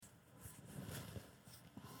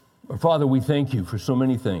Father, we thank you for so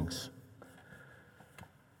many things.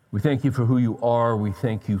 We thank you for who you are. We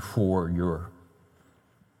thank you for your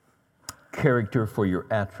character, for your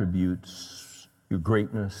attributes, your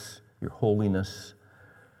greatness, your holiness,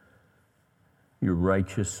 your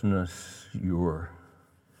righteousness, your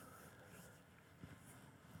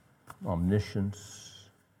omniscience.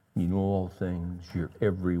 You know all things. You're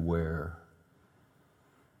everywhere.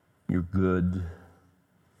 You're good.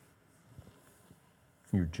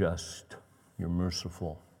 You're just. You're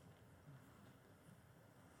merciful.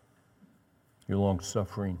 You're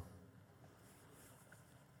long-suffering.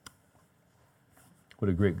 What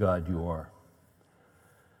a great God you are.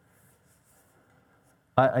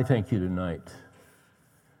 I thank you tonight.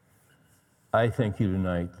 I thank you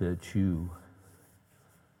tonight that you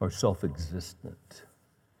are self-existent.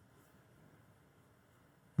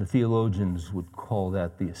 The theologians would call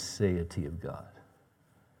that the aseity of God.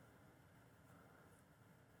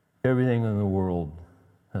 Everything in the world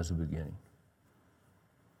has a beginning.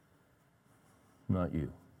 Not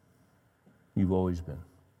you. You've always been.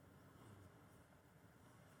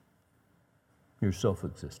 You're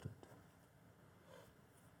self-existent.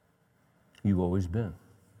 You've always been.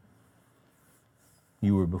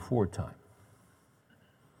 You were before time.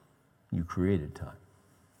 You created time.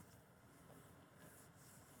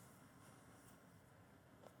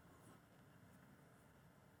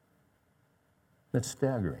 That's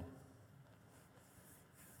staggering.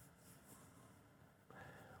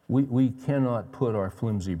 We cannot put our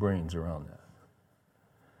flimsy brains around that.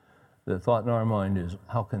 The thought in our mind is,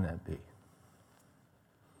 how can that be?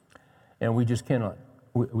 And we just cannot,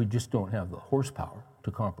 we just don't have the horsepower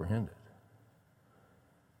to comprehend it.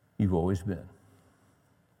 You've always been.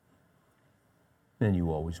 And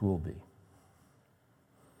you always will be.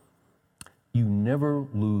 You never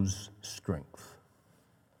lose strength.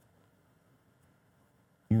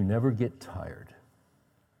 You never get tired.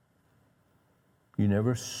 You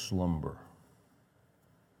never slumber.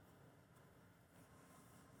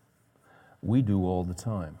 We do all the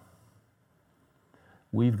time.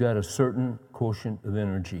 We've got a certain quotient of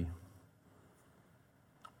energy.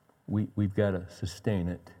 We've got to sustain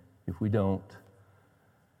it. If we don't,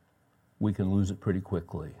 we can lose it pretty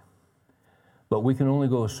quickly. But we can only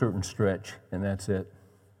go a certain stretch, and that's it.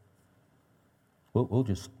 We'll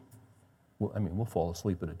fall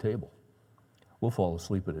asleep at a table. We'll fall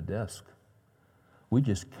asleep at a desk. We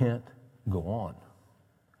just can't go on.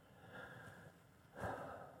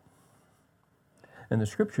 And the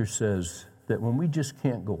scripture says that when we just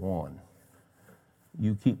can't go on,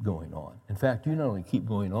 you keep going on. In fact, you not only keep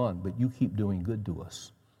going on, but you keep doing good to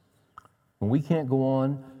us. When we can't go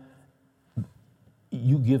on,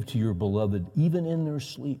 you give to your beloved even in their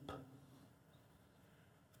sleep.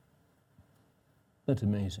 That's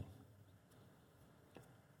amazing.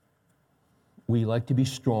 We like to be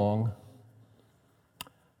strong,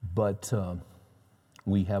 but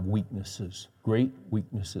we have weaknesses, great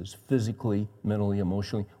weaknesses, physically, mentally,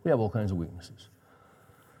 emotionally. We have all kinds of weaknesses.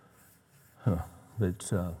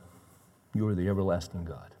 But you're the everlasting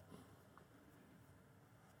God.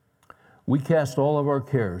 We cast all of our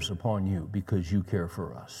cares upon you because you care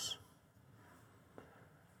for us.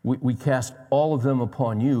 We cast all of them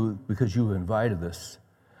upon you because you've invited us.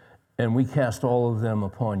 And we cast all of them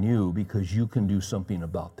upon you because you can do something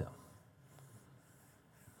about them.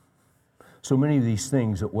 So many of these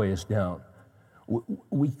things that weigh us down,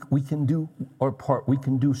 we can do our part. We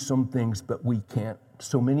can do some things, but we can't.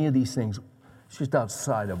 So many of these things, it's just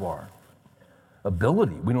outside of our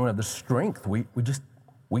ability. We don't have the strength. We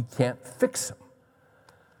can't fix them.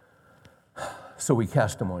 So we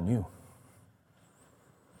cast them on you.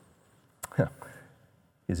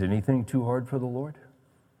 Is anything too hard for the Lord?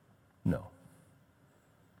 No.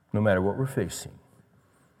 No matter what we're facing,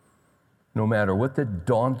 no matter what the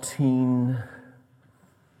daunting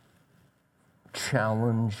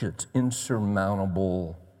challenge that's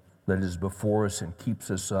insurmountable that is before us and keeps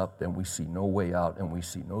us up, and we see no way out and we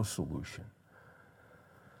see no solution,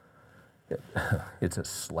 it's a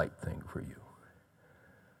slight thing for you.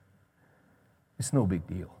 It's no big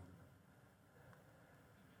deal.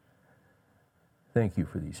 Thank you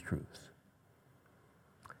for these truths.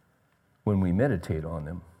 When we meditate on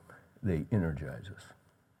them, they energize us.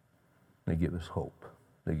 They give us hope.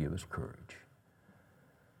 They give us courage.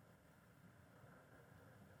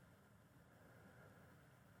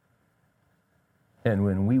 And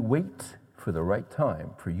when we wait for the right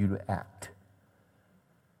time for you to act,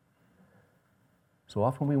 so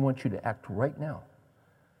often we want you to act right now,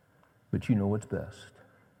 but you know what's best.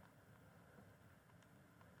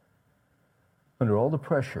 Under all the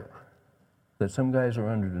pressure that some guys are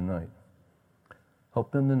under tonight,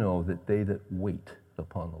 Help them to know that they that wait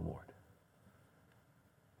upon the Lord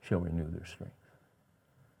shall renew their strength.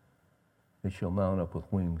 They shall mount up with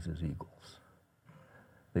wings as eagles.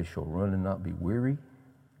 They shall run and not be weary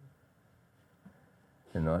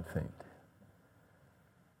and not faint.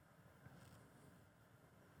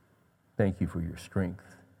 Thank you for your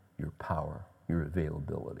strength, your power, your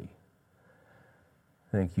availability.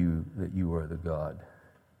 Thank you that you are the God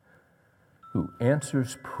who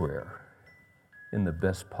answers prayer in the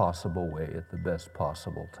best possible way at the best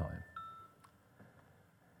possible time.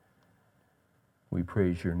 We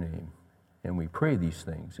praise your name, and we pray these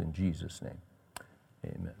things in Jesus' name.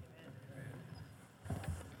 Amen.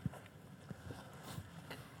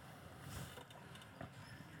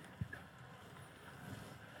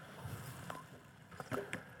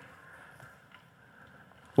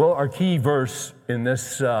 Well, our key verse in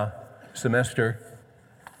this semester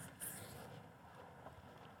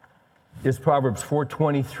is Proverbs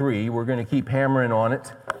 4:23. We're going to keep hammering on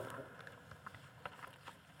it.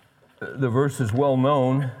 The verse is well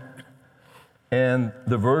known, and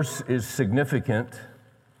the verse is significant.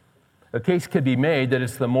 A case could be made that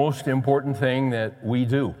it's the most important thing that we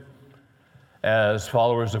do as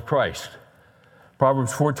followers of Christ.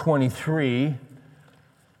 Proverbs 4:23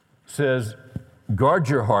 says, "Guard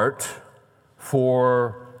your heart,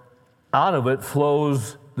 for out of it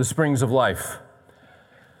flows the springs of life."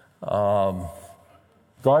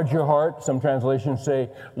 Guard your heart. Some translations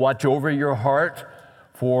say, watch over your heart,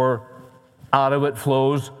 for out of it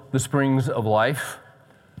flows the springs of life.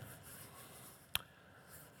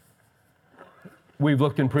 We've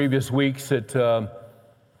looked in previous weeks at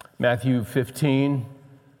Matthew 15.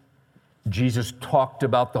 Jesus talked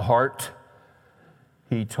about the heart.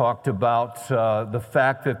 He talked about the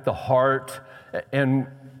fact that the heart, and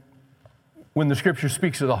when the scripture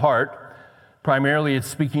speaks of the heart, primarily it's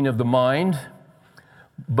speaking of the mind,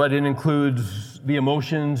 but it includes the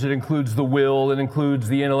emotions, it includes the will, it includes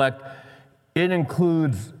the intellect, it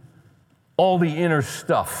includes all the inner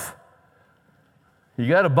stuff. You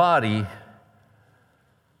got a body,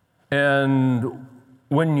 and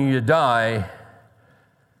when you die,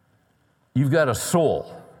 you've got a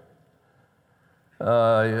soul.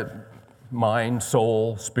 Mind,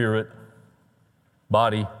 soul, spirit,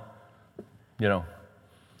 body,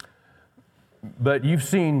 But you've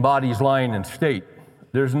seen bodies lying in state.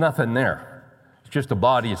 There's nothing there. It's just a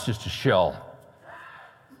body, it's just a shell.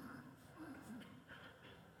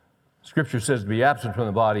 Scripture says to be absent from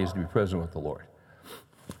the body is to be present with the Lord.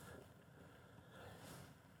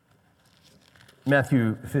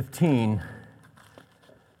 Matthew 15,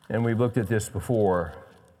 and we've looked at this before.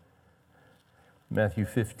 Matthew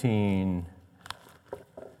 15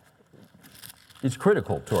 is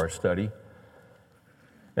critical to our study.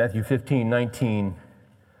 Matthew 15:19,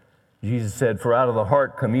 Jesus said, "For out of the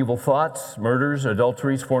heart come evil thoughts, murders,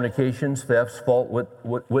 adulteries, fornications, thefts, false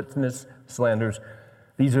witness, slanders.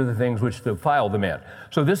 These are the things which defile the man."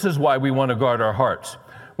 So this is why we want to guard our hearts.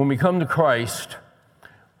 When we come to Christ,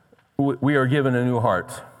 we are given a new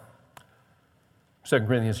heart. 2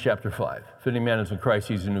 Corinthians chapter 5. If any man is in Christ,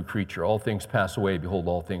 he's a new creature. All things pass away. Behold,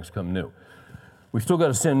 all things come new. We've still got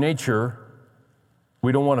a sin nature.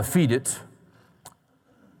 We don't want to feed it.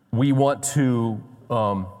 We want to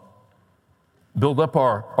build up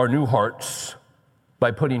our new hearts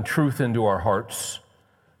by putting truth into our hearts.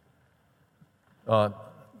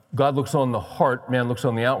 God looks on the heart, man looks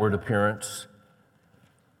on the outward appearance.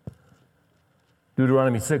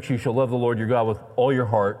 Deuteronomy 6, you shall love the Lord your God with all your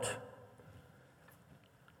heart.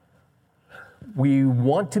 We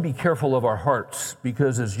want to be careful of our hearts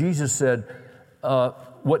because, as Jesus said,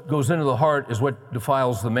 what goes into the heart is what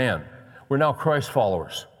defiles the man. We're now Christ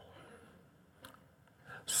followers.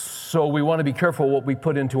 So we want to be careful what we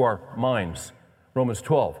put into our minds. Romans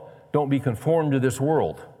 12, don't be conformed to this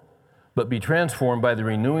world, but be transformed by the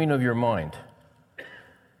renewing of your mind.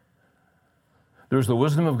 There's the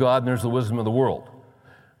wisdom of God and there's the wisdom of the world.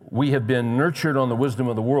 We have been nurtured on the wisdom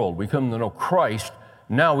of the world. We come to know Christ.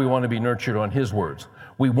 Now we want to be nurtured on His words.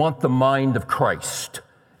 We want the mind of Christ.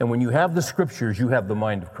 And when you have the scriptures, you have the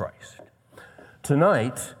mind of Christ.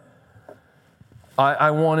 Tonight,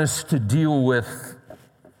 I want us to deal with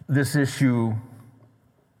this issue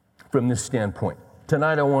from this standpoint.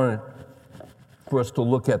 Tonight, I want for us to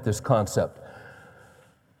look at this concept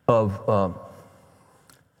of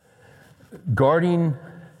guarding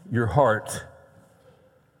your heart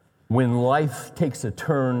when life takes a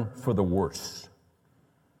turn for the worse.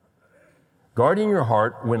 Guarding your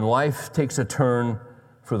heart when life takes a turn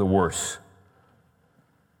for the worse.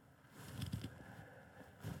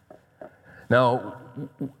 Now,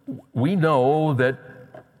 we know that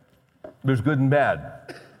There's good and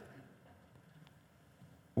bad.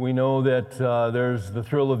 We know that there's the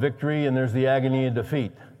thrill of victory and there's the agony of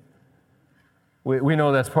defeat. We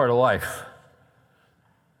know that's part of life.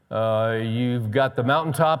 You've got the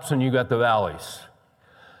mountaintops and you've got the valleys.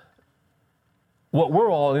 What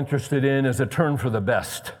we're all interested in is a turn for the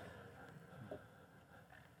best.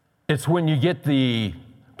 It's when you get the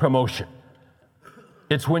promotion.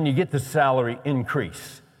 It's when you get the salary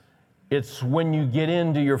increase. It's when you get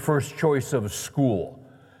into your first choice of school.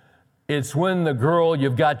 It's when the girl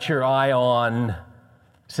you've got your eye on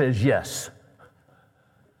says yes.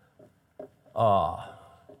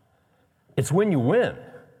 It's when you win.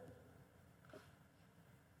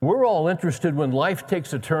 We're all interested when life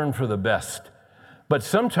takes a turn for the best. But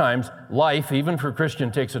sometimes life, even for a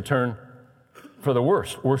Christian, takes a turn for the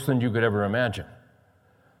worst, worse than you could ever imagine.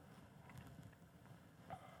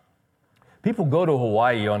 People go to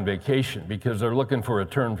Hawaii on vacation because they're looking for a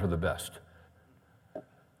turn for the best.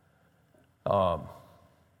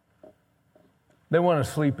 They want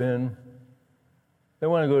to sleep in. They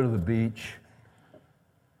want to go to the beach.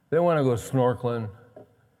 They want to go snorkeling.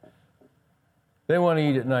 They want to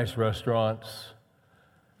eat at nice restaurants.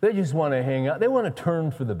 They just want to hang out. They want to turn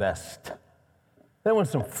for the best. They want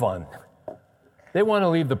some fun. They want to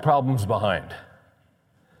leave the problems behind.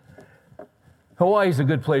 Hawaii's a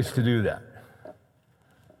good place to do that.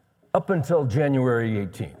 Up until January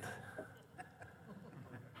 18th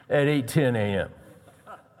at 8:10 a.m.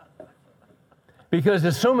 Because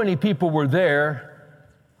as so many people were there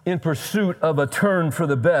in pursuit of a turn for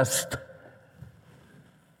the best,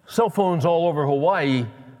 cell phones all over Hawaii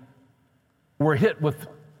were hit with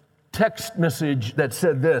text message that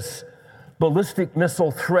said this: ballistic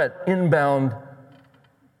missile threat inbound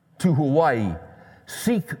to Hawaii.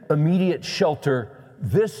 Seek immediate shelter.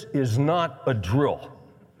 This is not a drill.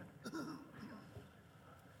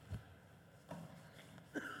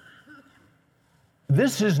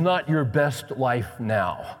 This is not your best life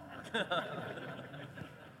now.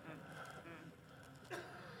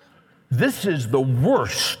 This is the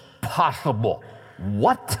worst possible.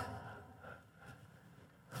 What?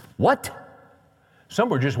 Some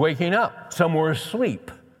were just waking up. Some were asleep.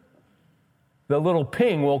 The little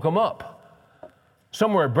ping woke them up.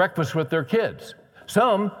 Some were at breakfast with their kids.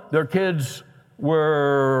 Some, their kids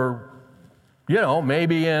were,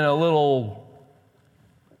 maybe in a little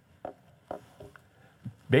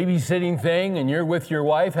babysitting thing, and you're with your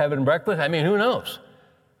wife having breakfast. I mean, who knows?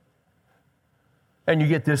 And you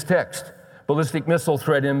get this text: ballistic missile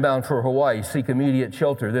threat inbound for Hawaii. Seek immediate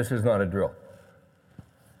shelter. This is not a drill.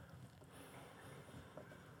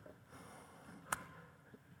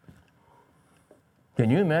 Can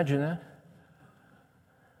you imagine that?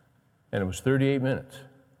 And it was 38 minutes.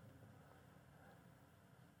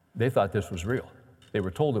 They thought this was real. They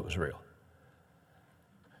were told it was real.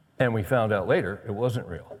 And we found out later it wasn't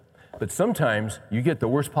real. But sometimes you get the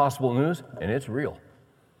worst possible news and it's real.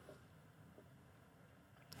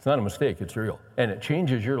 It's not a mistake, it's real. And it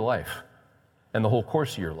changes your life and the whole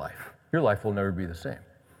course of your life. Your life will never be the same.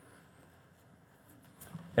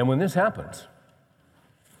 And when this happens,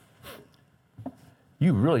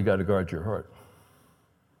 you really got to guard your heart.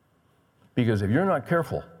 Because if you're not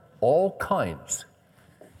careful, all kinds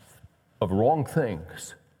of wrong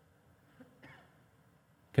things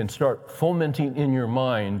can start fomenting in your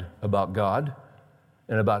mind about God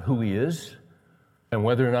and about who He is and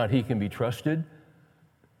whether or not He can be trusted.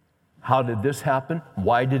 How did this happen?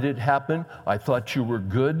 Why did it happen? I thought you were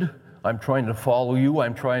good. I'm trying to follow you.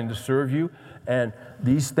 I'm trying to serve you. And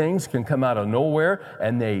these things can come out of nowhere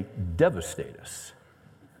and they devastate us.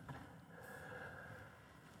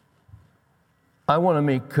 I want to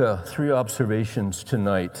make 3 observations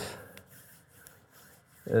tonight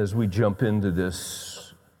as we jump into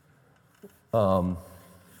this. We're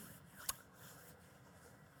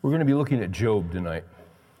going to be looking at Job tonight.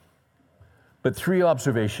 But 3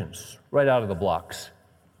 observations right out of the blocks.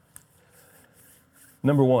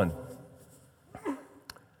 Number 1,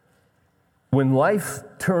 when life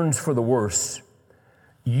turns for the worse,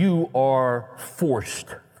 you are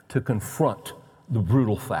forced to confront the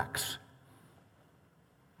brutal facts.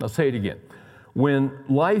 I'll say it again. When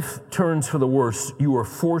life turns for the worse, you are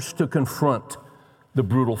forced to confront the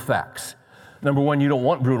brutal facts. Number 1, you don't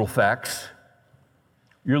want brutal facts.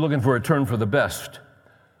 You're looking for a turn for the best.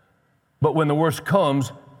 But when the worst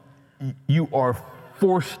comes, you are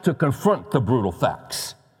forced to confront the brutal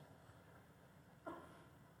facts.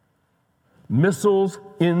 Missiles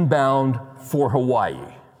inbound for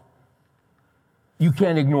Hawaii. You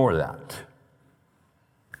can't ignore that.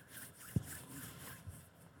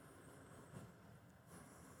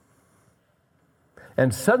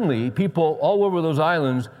 And suddenly, people all over those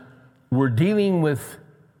islands were dealing with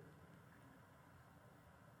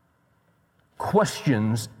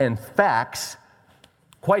questions and facts.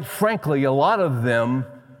 Quite frankly, a lot of them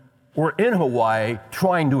were in Hawaii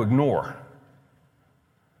trying to ignore.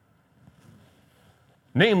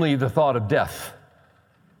 Namely, the thought of death.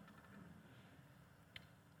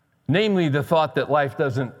 Namely, the thought that life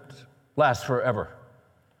doesn't last forever.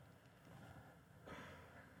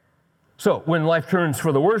 So, when life turns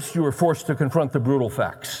for the worst, you are forced to confront the brutal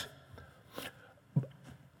facts.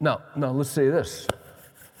 Now, let's say this.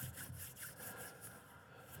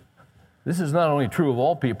 This is not only true of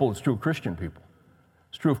all people, it's true of Christian people.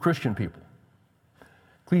 It's true of Christian people.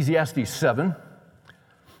 Ecclesiastes 7,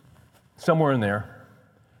 somewhere in there,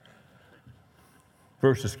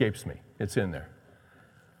 verse escapes me. It's in there.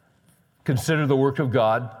 Consider the work of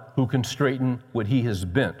God who can straighten what he has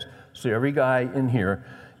bent. So every guy in here,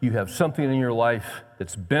 you have something in your life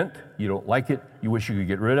that's bent, you don't like it, you wish you could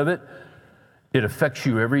get rid of it. It affects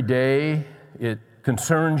you every day, it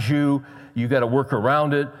concerns you, you got to work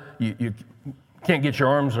around it, you can't get your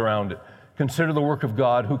arms around it. Consider the work of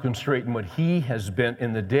God who can straighten what he has bent.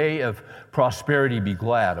 In the day of prosperity, be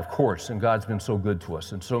glad, of course, and God's been so good to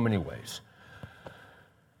us in so many ways.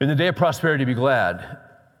 In the day of prosperity, be glad.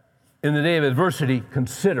 In the day of adversity,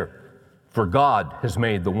 consider, for God has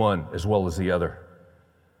made the one as well as the other.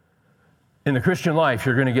 In the Christian life,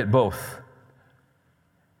 you're going to get both.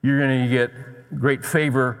 You're going to get great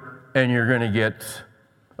favor and you're going to get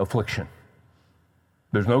affliction.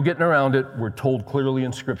 There's no getting around it. We're told clearly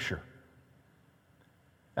in Scripture.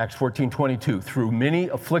 Acts 14:22, through many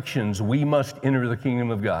afflictions we must enter the kingdom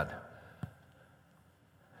of God.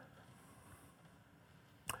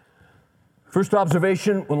 First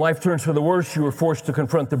observation, when life turns for the worse, you are forced to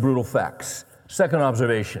confront the brutal facts. Second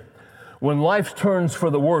observation, when life turns for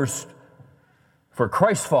the worst, for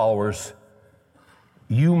Christ followers,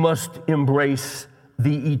 you must embrace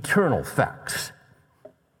the eternal facts.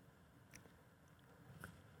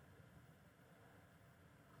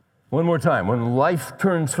 One more time, when life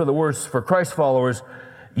turns for the worse, for Christ followers,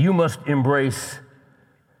 you must embrace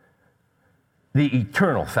the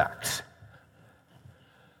eternal facts.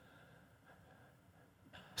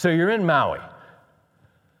 So you're in Maui.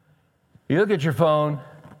 You look at your phone,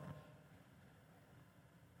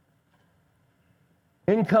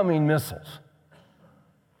 incoming missiles.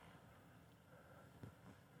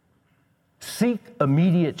 Seek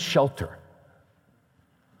immediate shelter.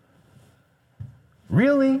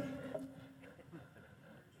 Really?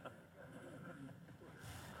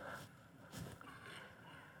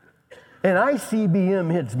 An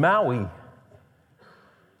ICBM hits Maui,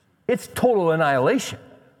 it's total annihilation.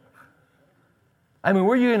 I mean,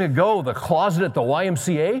 where are you going to go? The closet at the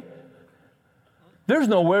YMCA? There's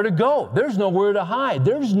nowhere to go. There's nowhere to hide.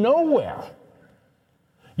 There's nowhere.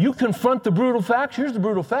 You confront the brutal facts. Here's the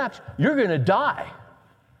brutal facts. You're going to die.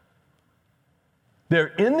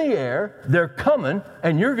 They're in the air, they're coming,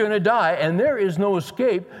 and you're going to die, and there is no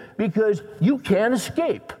escape because you can't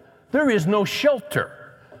escape. There is no shelter.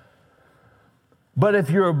 But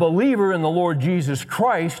if you're a believer in the Lord Jesus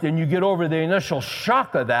Christ and you get over the initial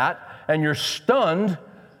shock of that and you're stunned,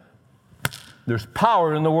 there's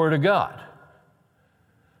power in the Word of God.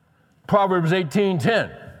 Proverbs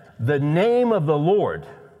 18:10, the name of the Lord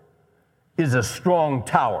is a strong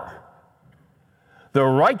tower. The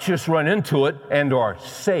righteous run into it and are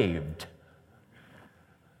saved.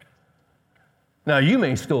 Now, you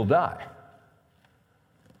may still die,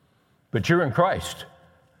 but you're in Christ.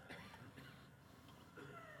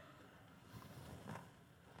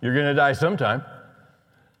 You're going to die sometime.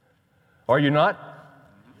 Are you not?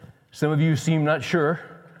 Some of you seem not sure.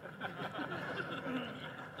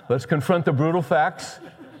 Let's confront the brutal facts.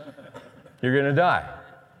 You're going to die.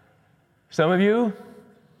 Some of you,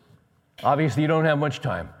 obviously, you don't have much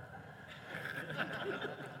time.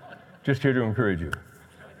 Just here to encourage you.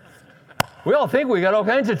 We all think we got all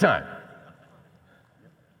kinds of time.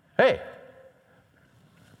 Hey,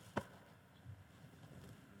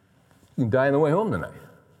 you can die on the way home tonight.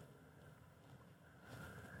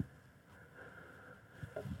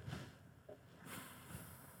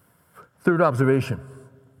 Third observation.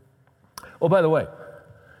 Oh, by the way,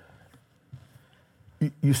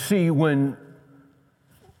 you see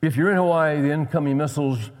if you're in Hawaii, the incoming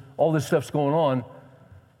missiles, all this stuff's going on,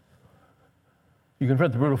 you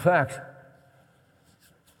confront the brutal facts.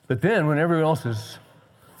 But then when everyone else is...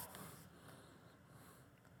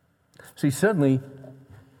 See, suddenly,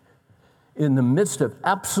 in the midst of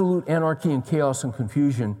absolute anarchy and chaos and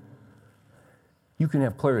confusion, you can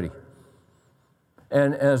have clarity.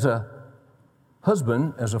 And as a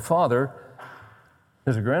husband, as a father,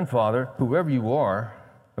 As a grandfather, whoever you are,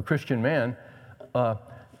 a Christian man,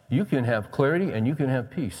 you can have clarity and you can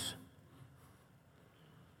have peace.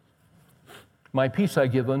 My peace I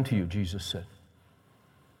give unto you, Jesus said.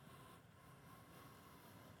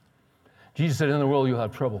 Jesus said, in the world you'll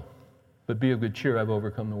have trouble, but be of good cheer, I've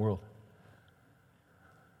overcome the world.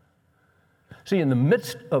 See, in the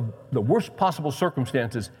midst of the worst possible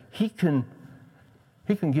circumstances, He can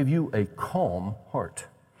give you a calm heart.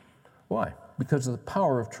 Why? Because of the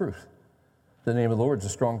power of truth. The name of the Lord is a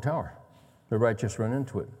strong tower. The righteous run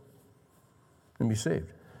into it and be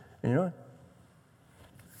saved. And you know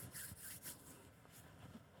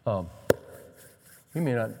what? You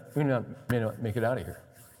may not make it out of here.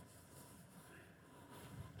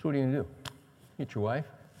 So what are you going to do? Get your wife?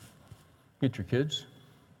 Get your kids?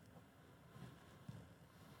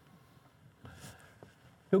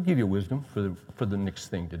 He'll give you wisdom for the next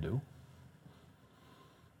thing to do.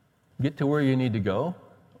 Get to where you need to go,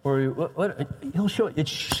 or He'll show it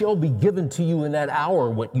shall be given to you in that hour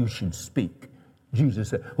what you should speak. Jesus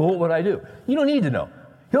said, well, what would I do? You don't need to know.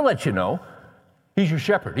 He'll let you know. He's your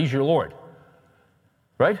shepherd. He's your Lord.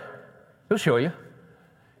 Right? He'll show you.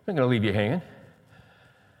 He's not going to leave you hanging.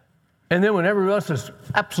 And then when everyone else is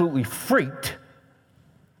absolutely freaked,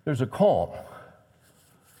 there's a calm.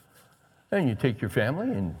 And you take your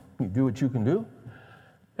family and you do what you can do,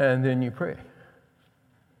 and then you pray.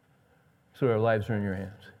 So our lives are in your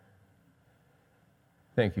hands.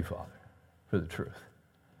 Thank you, Father, for the truth.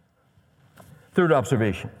 Third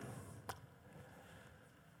observation.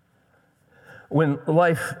 When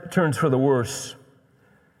life turns for the worse,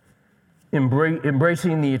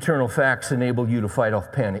 embracing the eternal facts enable you to fight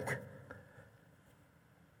off panic.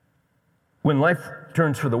 When life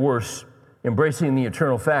turns for the worse, embracing the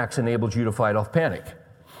eternal facts enables you to fight off panic.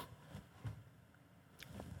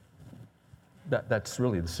 That's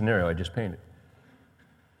really the scenario I just painted.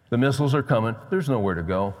 The missiles are coming. There's nowhere to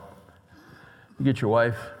go. You get your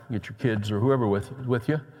wife, get your kids, or whoever with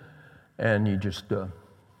you, and you just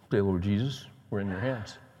say, Lord Jesus, we're in your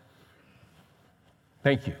hands.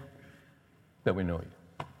 Thank you that we know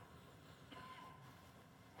you.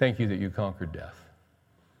 Thank you that you conquered death.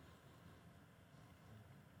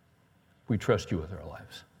 We trust you with our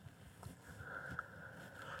lives.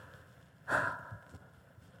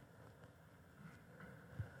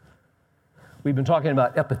 We've been talking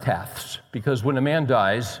about epitaphs because when a man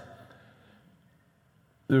dies,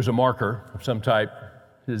 there's a marker of some type,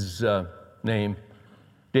 his name,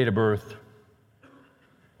 date of birth,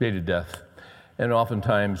 date of death, and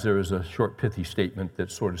oftentimes there is a short pithy statement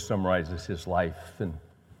that sort of summarizes his life, and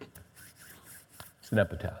it's an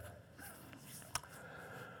epitaph.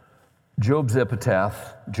 Job's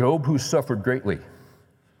epitaph, Job who suffered greatly.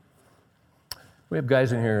 We have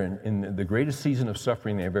guys in here in the greatest season of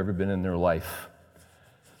suffering they've ever been in their life.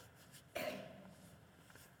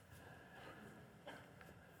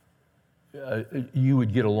 You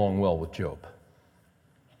would get along well with Job.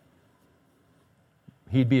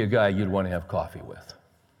 He'd be a guy you'd want to have coffee with.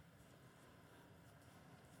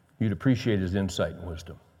 You'd appreciate his insight and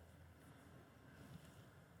wisdom.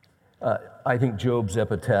 I think Job's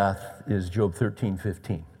epitaph is Job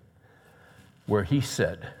 13:15, where he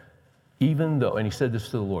said, even though, and he said this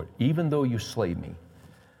to the Lord, even though you slay me,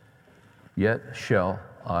 yet shall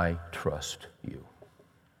I trust you.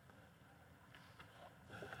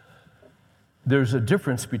 There's a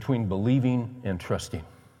difference between believing and trusting.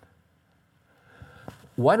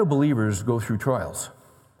 Why do believers go through trials?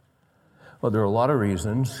 Well, there are a lot of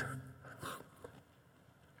reasons.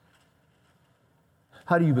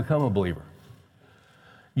 How do you become a believer?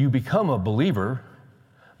 You become a believer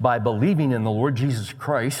by believing in the Lord Jesus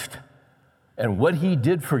Christ and what He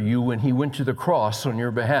did for you when He went to the cross on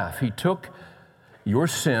your behalf. He took your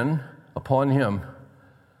sin upon Him.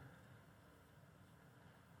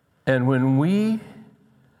 And when we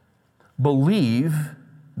believe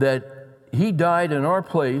that He died in our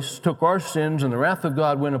place, took our sins, and the wrath of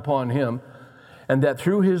God went upon Him, and that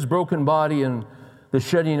through His broken body and the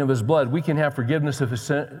shedding of His blood, we can have forgiveness of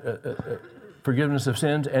sins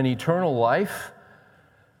and eternal life.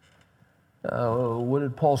 What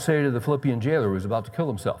did Paul say to the Philippian jailer who was about to kill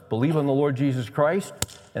himself? Believe on the Lord Jesus Christ,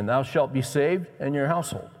 and thou shalt be saved, and your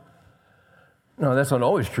household. No, that's not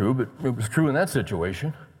always true, but it was true in that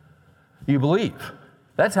situation. You believe.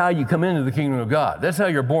 That's how you come into the kingdom of God. That's how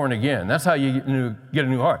you're born again. That's how you get a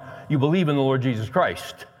new heart. You believe in the Lord Jesus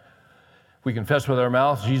Christ. If we confess with our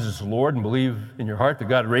mouths Jesus is Lord and believe in your heart that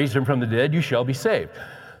God raised Him from the dead, you shall be saved.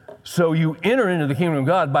 So you enter into the kingdom of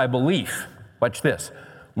God by belief. Watch this.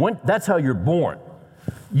 That's how you're born.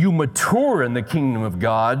 You mature in the kingdom of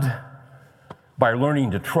God by learning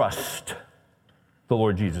to trust the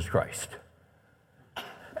Lord Jesus Christ.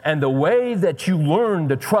 And the way that you learn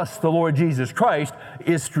to trust the Lord Jesus Christ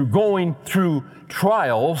is through going through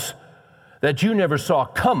trials that you never saw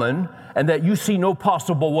coming and that you see no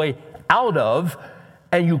possible way out of,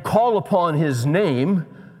 and you call upon His name,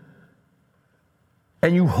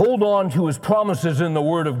 and you hold on to His promises in the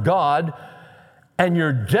Word of God, and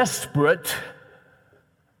you're desperate,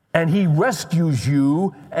 and He rescues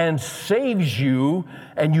you and saves you,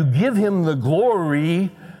 and you give Him the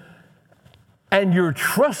glory, and your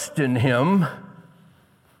trust in Him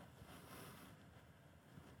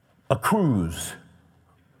accrues.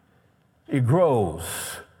 It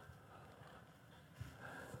grows.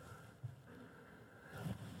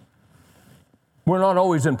 We're not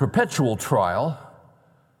always in perpetual trial,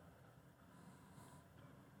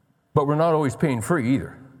 but we're not always pain-free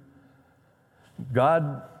either.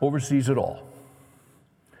 God oversees it all.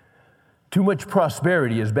 Too much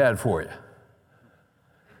prosperity is bad for you.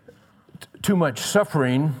 Too much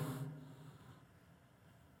suffering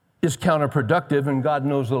is counterproductive, and God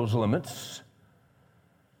knows those limits.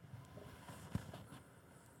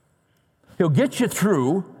 He'll get you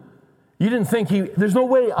through. You didn't think there's no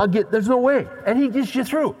way. There's no way. And He gets you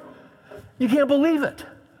through. You can't believe it.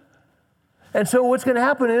 And so what's going to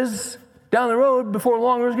happen is, down the road, before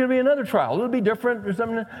long, there's going to be another trial. It'll be different or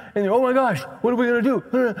something. And oh my gosh, what are we going to do?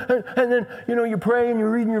 And then, you pray and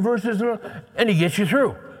you're reading your verses, and He gets you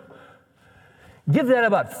through. Give that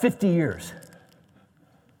about 50 years.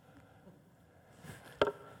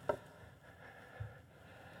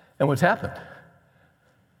 And what's happened?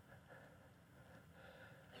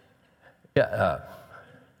 Yeah,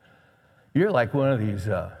 you're like one of these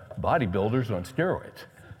bodybuilders on steroids.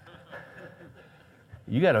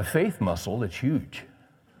 You got a faith muscle that's huge.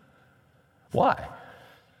 Why?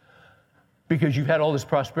 Because you've had all this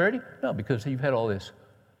prosperity? No, because you've had all this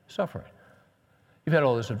suffering. You've had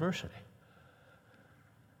all this adversity.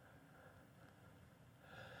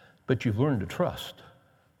 But you've learned to trust.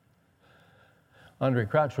 Andre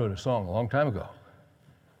Crouch wrote a song a long time ago.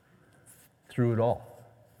 Through it all.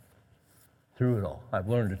 Through it all, I've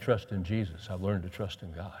learned to trust in Jesus. I've learned to trust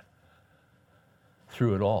in God.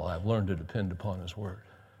 Through it all, I've learned to depend upon His Word.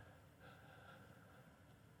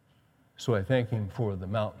 So I thank Him for the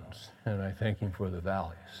mountains, and I thank Him for the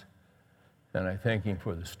valleys, and I thank Him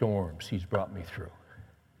for the storms He's brought me through.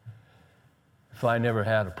 If I never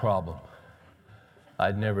had a problem,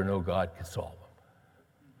 I'd never know God could solve them.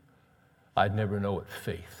 I'd never know what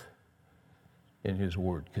faith in His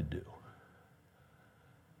Word could do.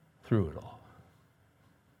 Through it all.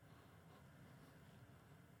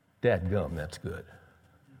 Dadgum, that's good.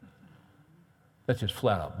 That's just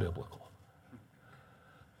flat out biblical.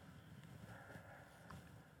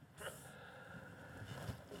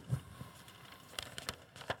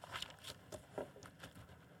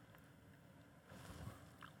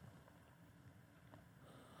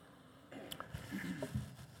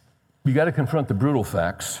 You got to confront the brutal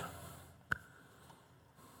facts.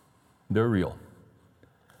 They're real.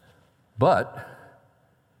 But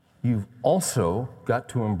you've also got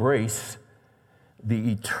to embrace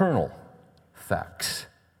the eternal facts.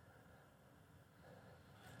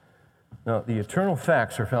 Now, the eternal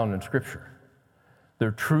facts are found in Scripture.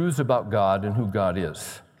 They're truths about God and who God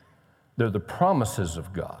is. They're the promises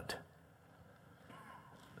of God.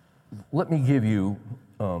 Let me give you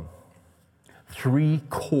 3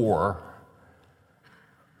 core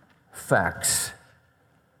facts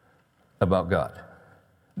about God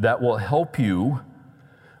that will help you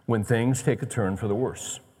when things take a turn for the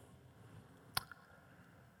worse.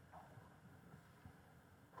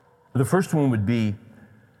 The first one would be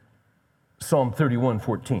Psalm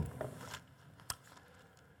 31:14,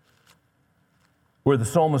 where the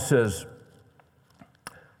psalmist says,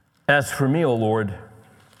 "As for me, O Lord,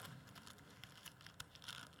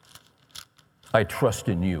 I trust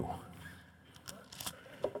in you."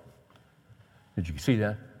 Did you see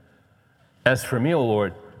that? As for me, O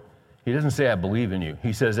Lord, he doesn't say I believe in you.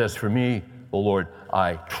 He says, as for me, O Lord,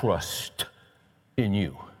 I trust in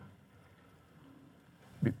you.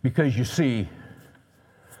 Because you see,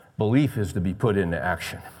 belief is to be put into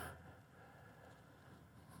action.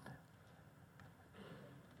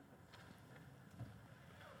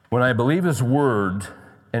 When I believe His word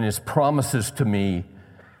and His promises to me,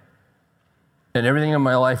 and everything in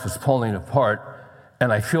my life is falling apart,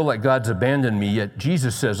 and I feel like God's abandoned me, yet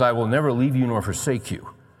Jesus says, I will never leave you nor forsake you.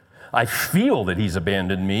 I feel that He's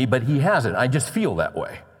abandoned me, but He hasn't. I just feel that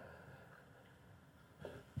way.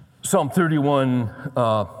 Psalm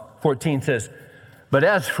 31:14 says, but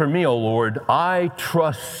as for me, O Lord, I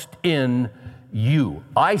trust in you.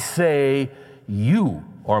 I say, you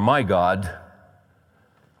are my God.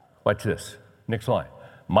 Watch this. Next line.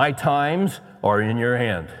 My times are in your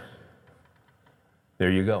hand.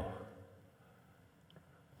 There you go.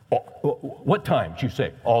 What times, you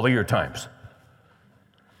say? All of your times.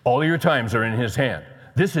 All of your times are in his hand.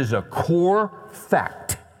 This is a core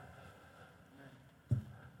fact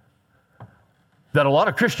that a lot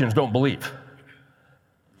of Christians don't believe.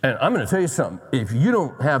 And I'm going to tell you something. If you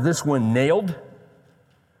don't have this one nailed,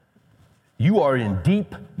 you are in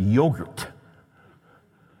deep yogurt.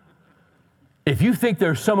 If you think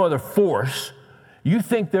there's some other force, you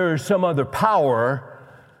think there is some other power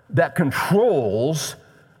that controls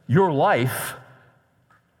your life,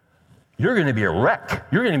 you're going to be a wreck.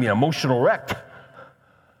 You're going to be an emotional wreck.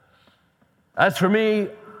 As for me,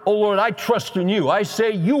 oh Lord, I trust in you. I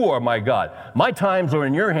say you are my God. My times are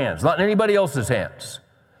in your hands, not in anybody else's hands.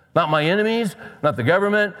 Not my enemies, not the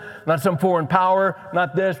government, not some foreign power,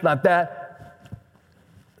 not this, not that.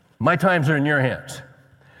 My times are in your hands.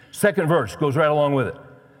 Second verse goes right along with it.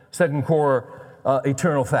 Second core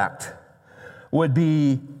eternal fact would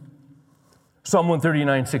be Psalm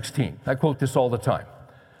 139:16. I quote this all the time.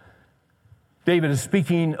 David is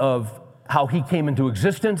speaking of how he came into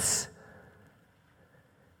existence.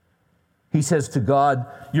 He says to God,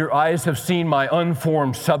 your eyes have seen my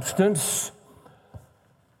unformed substance.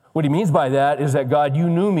 What he means by that is that, God, you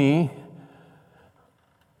knew me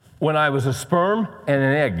when I was a sperm and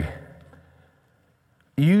an egg.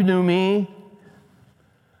 You knew me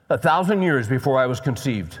 1,000 years before I was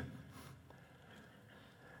conceived.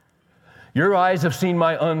 Your eyes have seen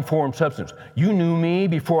my unformed substance. You knew me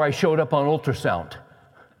before I showed up on ultrasound.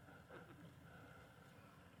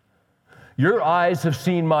 Your eyes have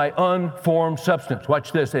seen my unformed substance.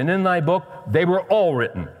 Watch this. And in thy book, they were all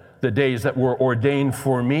written, the days that were ordained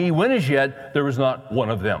for me, when as yet there was not one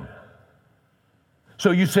of them.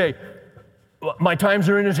 So you say, my times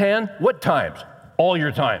are in his hand? What times? All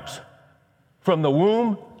your times. From the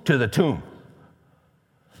womb to the tomb.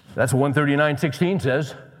 That's what 139:16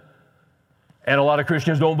 says. And a lot of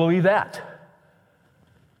Christians don't believe that.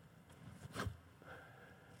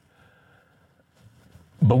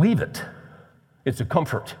 Believe it. It's a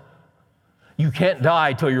comfort. You can't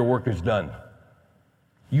die till your work is done.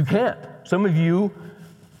 You can't. Some of you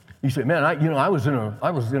say, man, I was in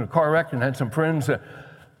a car wreck and had some friends.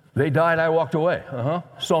 They died, I walked away.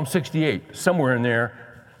 Psalm 68, somewhere in there.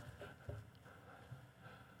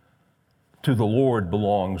 To the Lord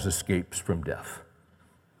belongs escapes from death.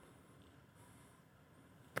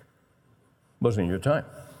 Wasn't your time.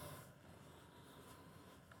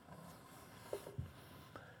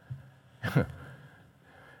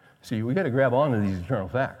 See, we got to grab onto these eternal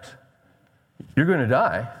facts. You're going to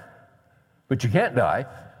die, but you can't die.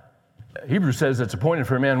 Hebrews says it's appointed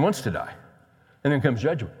for a man once to die, and then comes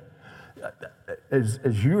judgment. As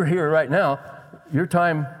you're here right now, your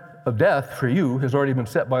time of death for you has already been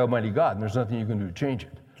set by Almighty God, and there's nothing you can do to change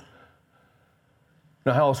it.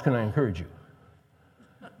 Now, how else can I encourage you?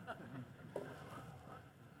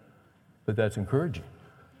 But that's encouraging.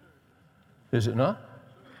 Is it not?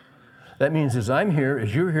 That means as I'm here,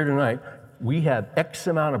 as you're here tonight, we have X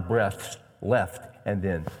amount of breaths left, and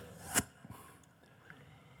then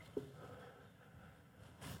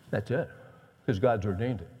that's it, because God's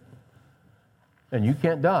ordained it. And you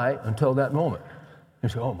can't die until that moment. You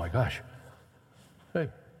say, oh my gosh. Hey,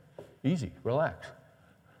 easy, relax.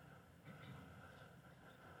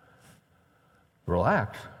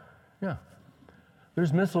 Relax? Yeah.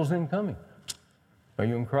 There's missiles incoming. Are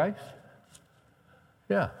you in Christ?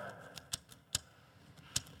 Yeah.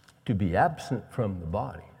 To be absent from the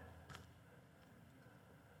body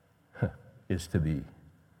is to be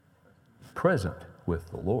present with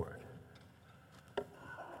the Lord.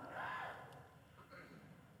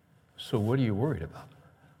 So what are you worried about?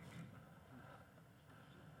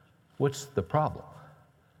 What's the problem?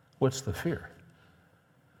 What's the fear?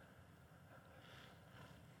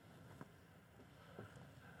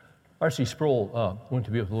 R.C. Sproul went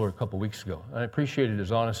to be with the Lord a couple weeks ago. I appreciated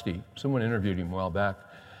his honesty. Someone interviewed him a while back,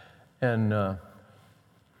 and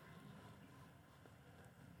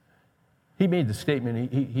he made the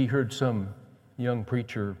statement, he heard some young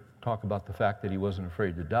preacher talk about the fact that he wasn't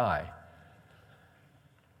afraid to die.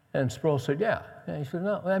 And Sproul said, yeah. And he said,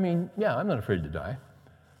 no, I'm not afraid to die.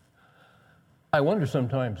 I wonder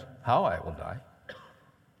sometimes how I will die.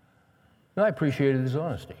 And I appreciated his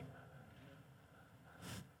honesty.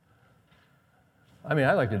 I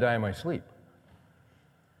like to die in my sleep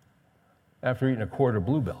after eating a quart of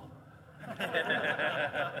Bluebell.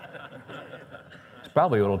 It's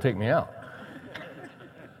probably what'll take me out.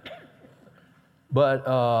 But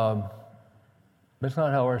that's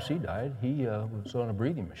not how R.C. died. He was on a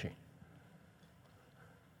breathing machine.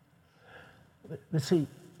 But see,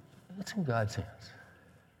 it's in God's hands.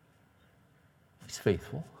 He's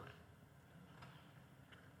faithful.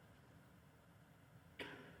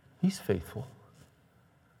 He's faithful.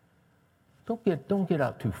 Don't get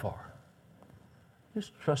out too far.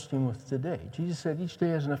 Just trust him with today. Jesus said each day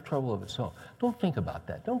has enough trouble of its own. Don't think about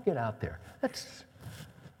that. Don't get out there. That's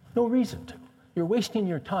no reason to. You're wasting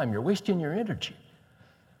your time. You're wasting your energy.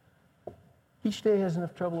 Each day has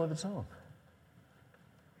enough trouble of its own.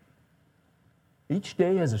 Each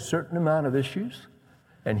day has a certain amount of issues,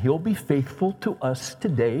 and he'll be faithful to us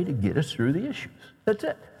today to get us through the issues. That's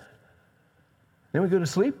it. Then we go to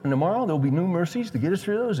sleep, and tomorrow there'll be new mercies to get us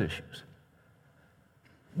through those issues.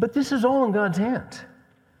 But this is all in God's hands.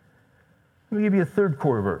 Let me give you a third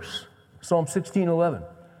core verse, Psalm 16:11,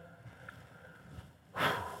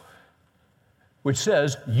 which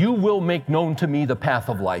says, "You will make known to me the path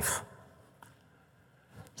of life."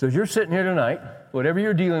 So as you're sitting here tonight, whatever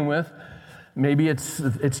you're dealing with, maybe it's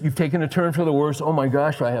you've taken a turn for the worse. Oh my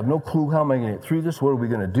gosh, I have no clue. How am I going to get through this? What are we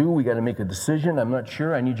going to do? We got to make a decision. I'm not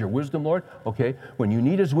sure. I need your wisdom, Lord. Okay, when you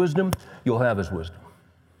need his wisdom, you'll have his wisdom.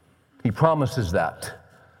 He promises that.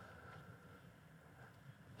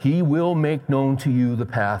 He will make known to you the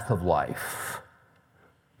path of life,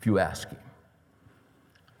 if you ask him.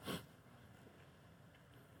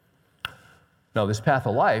 Now, this path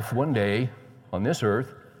of life, one day on this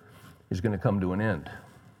earth, is going to come to an end.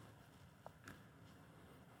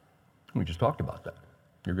 We just talked about that.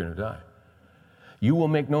 You're going to die. You will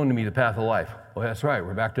make known to me the path of life. Well, that's right.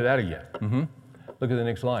 We're back to that again. Look at the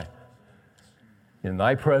next line. In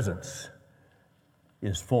thy presence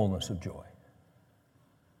is fullness of joy.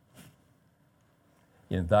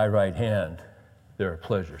 In thy right hand, there are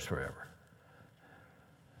pleasures forever.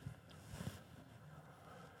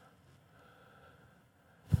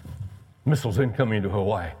 Missiles incoming to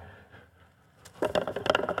Hawaii.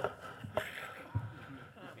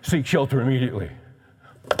 Seek shelter immediately.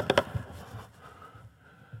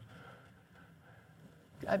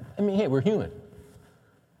 I mean, hey, we're human.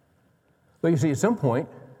 But you see, at some point,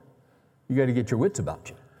 you got to get your wits about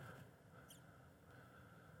you.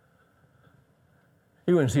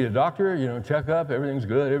 You went and see the doctor, check up, everything's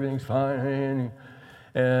good, everything's fine,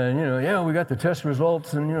 and yeah, we got the test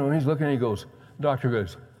results, and, he's looking and he goes, the doctor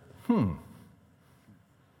goes,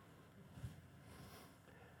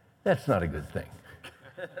 that's not a good thing.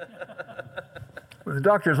 Well, the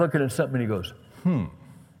doctor's looking at something and he goes,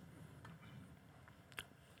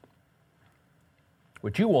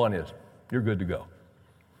 What you want is, you're good to go.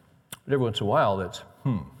 But every once in a while, that's,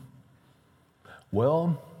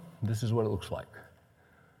 well, this is what it looks like.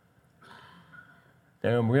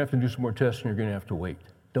 And we're going to have to do some more tests, and you're going to have to wait.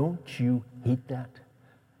 Don't you hate that?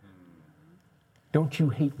 Don't you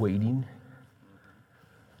hate waiting?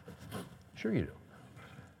 Sure you do.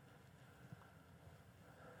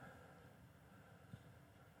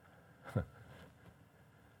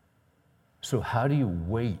 So how do you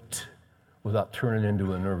wait without turning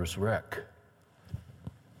into a nervous wreck?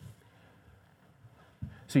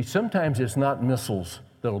 See, sometimes it's not missiles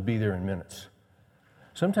that'll be there in minutes.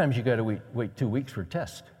 Sometimes you got to wait 2 weeks for a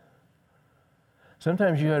test.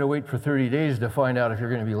 Sometimes you got to wait for 30 days to find out if you're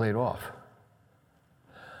going to be laid off.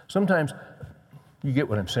 Sometimes, you get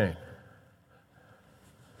what I'm saying.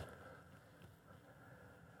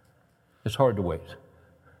 It's hard to wait.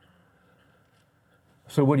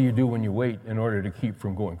 So what do you do when you wait in order to keep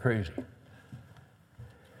from going crazy?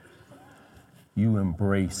 You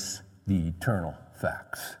embrace the eternal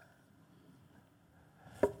facts.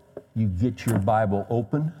 You get your Bible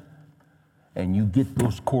open and you get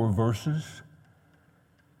those core verses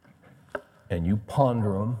and you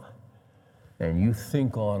ponder them and you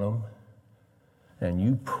think on them and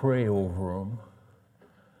you pray over them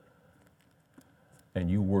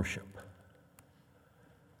and you worship.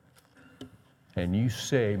 And you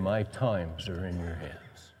say, my times are in your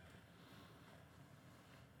hands.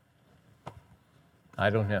 I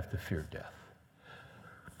don't have to fear death.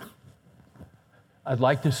 I'd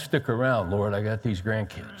like to stick around, Lord. I got these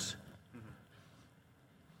grandkids.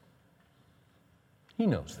 He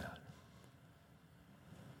knows that.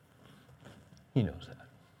 He knows that.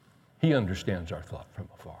 He understands our thought from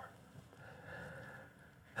afar.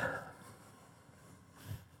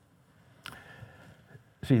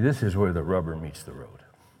 See, this is where the rubber meets the road,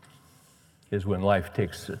 is when life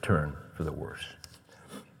takes a turn for the worse.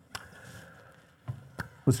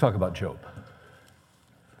 Let's talk about Job.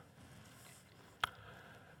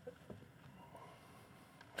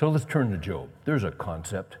 So let's turn to Job. There's a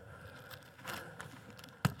concept.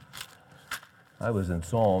 I was in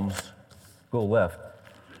Psalms. Go left.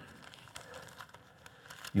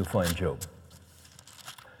 You'll find Job.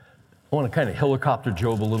 I want to kind of helicopter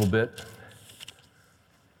Job a little bit.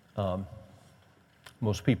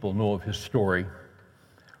 Most people know of his story.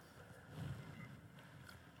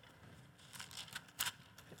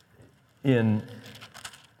 Here's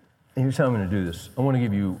how I'm going to do this. I want to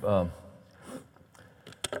give you,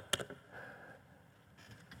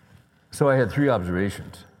 so I had 3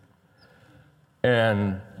 observations.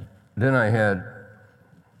 And then I had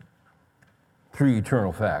 3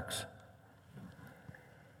 eternal facts.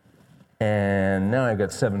 And now I've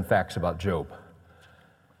got 7 facts about Job.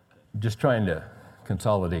 Just trying to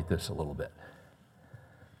consolidate this a little bit.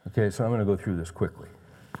 Okay, so I'm going to go through this quickly.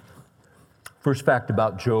 First fact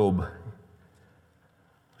about Job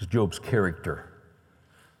is Job's character.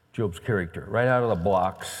 Job's character. Right out of the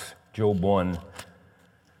blocks, Job 1.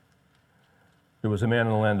 There was a man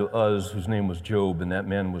in the land of Uz whose name was Job, and that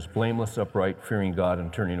man was blameless, upright, fearing God,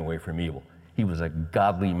 and turning away from evil. He was a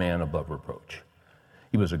godly man above reproach.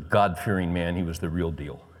 He was a God-fearing man. He was the real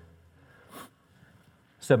deal.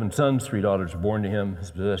 7 sons, 3 daughters were born to him.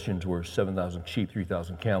 His possessions were 7,000 sheep,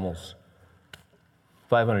 3,000 camels,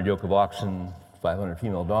 500 yoke of oxen, 500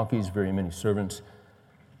 female donkeys, very many servants.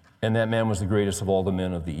 And that man was the greatest of all the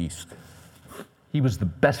men of the East. He was the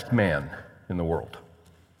best man in the world.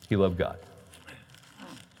 He loved God.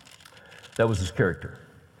 That was his character.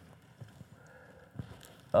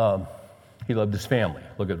 He loved his family.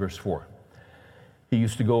 Look at verse 4. He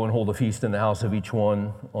used to go and hold a feast in the house of each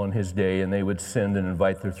one on his day, and they would send and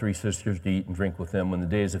invite their 3 sisters to eat and drink with them. When the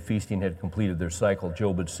days of feasting had completed their cycle,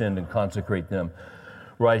 Job would send and consecrate them,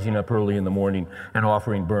 rising up early in the morning and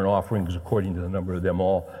offering burnt offerings according to the number of them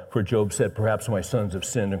all. For Job said, perhaps my sons have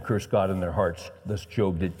sinned and cursed God in their hearts. Thus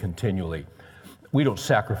Job did continually. We don't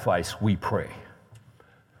sacrifice, we pray.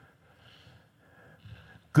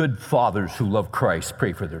 Good fathers who love Christ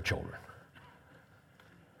pray for their children.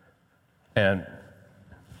 And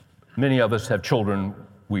many of us have children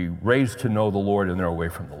we raise to know the Lord and they're away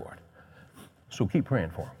from the Lord. So keep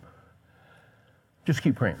praying for them. Just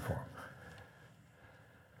keep praying for them.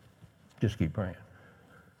 Just keep praying.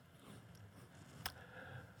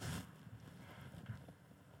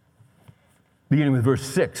 Beginning with verse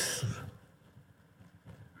 6,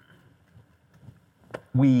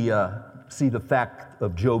 we see the fact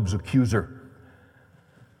of Job's accuser.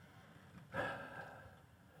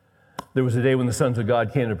 There was a day when the sons of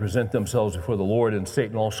God came to present themselves before the Lord, and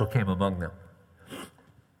Satan also came among them.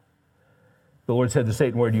 The Lord said to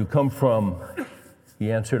Satan, where do you come from?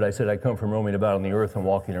 He answered, I said, I come from roaming about on the earth and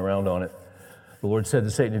walking around on it. The Lord said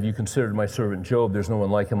to Satan, have you considered my servant Job? There's no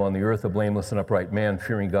one like him on the earth, a blameless and upright man,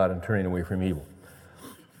 fearing God and turning away from evil.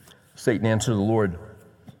 Satan answered the Lord,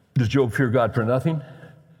 does Job fear God for nothing?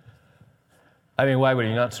 I mean, why would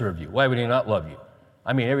he not serve you? Why would he not love you?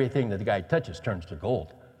 I mean, everything that the guy touches turns to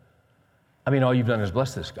gold. I mean, all you've done is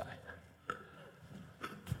bless this guy.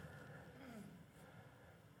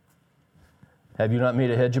 Have you not made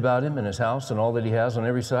a hedge about him and his house and all that he has on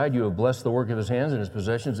every side? You have blessed the work of his hands, and his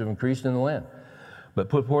possessions have increased in the land. But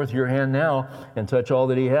put forth your hand now and touch all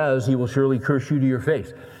that he has. He will surely curse you to your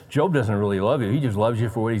face. Job doesn't really love you. He just loves you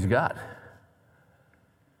for what he's got.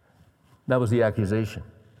 That was the accusation.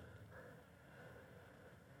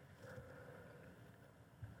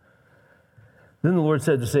 Then the Lord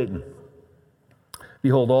said to Satan,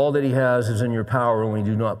 behold, all that he has is in your power, only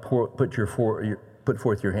do not put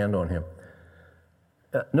forth your hand on him.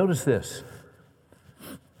 Notice this.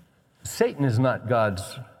 Satan is not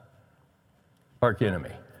God's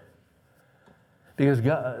archenemy. Because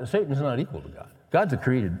Satan is not equal to God.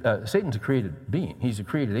 Satan's a created being. He's a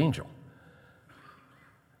created angel.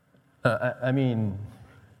 I mean,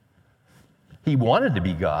 he wanted to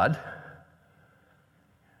be God.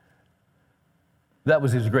 That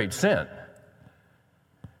was his great sin.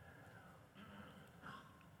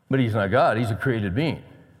 But he's not God. He's a created being.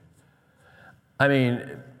 I mean,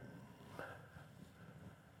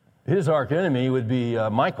 his archenemy would be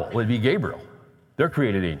Michael, would be Gabriel. They're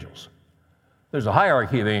created angels. There's a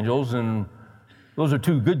hierarchy of angels, and those are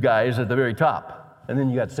 2 good guys at the very top. And then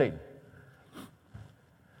you got Satan.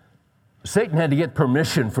 Satan had to get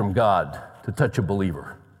permission from God to touch a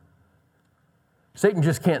believer. Satan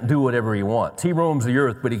just can't do whatever he wants. He roams the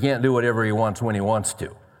earth, but he can't do whatever he wants when he wants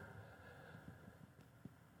to.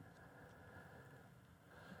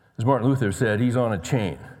 As Martin Luther said, he's on a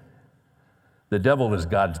chain. The devil is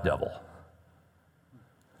God's devil.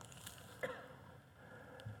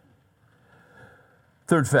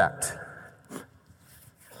 Third fact.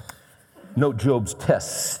 Note Job's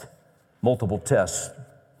tests, multiple tests.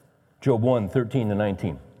 Job 1, 13 to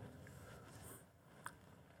 19.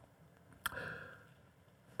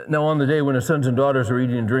 Now on the day when his sons and daughters were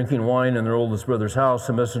eating and drinking wine in their oldest brother's house,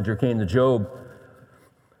 a messenger came to Job.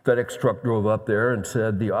 FedEx truck drove up there and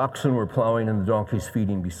said the oxen were plowing and the donkeys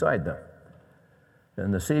feeding beside them.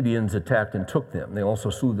 And the Sabeans attacked and took them. They also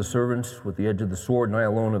slew the servants with the edge of the sword, and I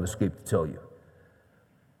alone have escaped to tell you.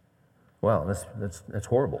 Wow, that's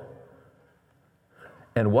horrible.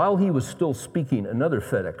 And while he was still speaking, another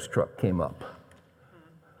FedEx truck came up.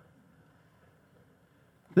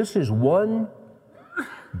 This is one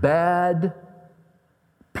bad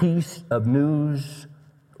piece of news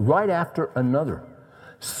right after another.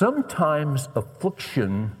 Sometimes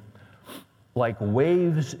affliction, like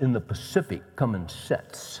waves in the Pacific, come in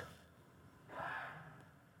sets.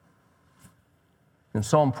 In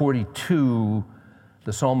Psalm 42,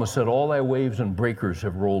 the psalmist said, "All thy waves and breakers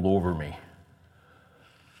have rolled over me."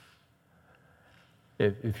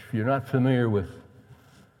 If you're not familiar with,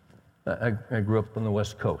 I grew up on the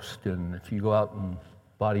West Coast, and if you go out and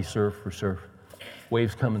body surf or surf,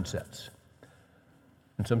 waves come in sets.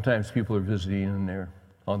 And sometimes people are visiting and they're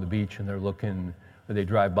on the beach and they're looking, or they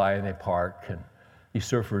drive by and they park, and these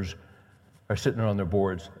surfers are sitting there on their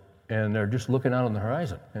boards and they're just looking out on the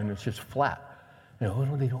horizon and it's just flat. You know, what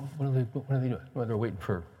are they doing? What are they doing? Well, they're waiting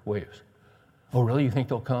for waves. Oh, really? You think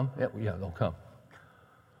they'll come? Yeah, they'll come.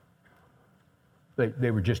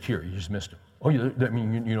 They were just here. You just missed them. Oh, I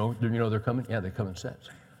mean, you know they're coming? Yeah, they come in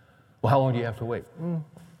sets. Well, how long do you have to wait?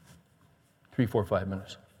 3, 4, 5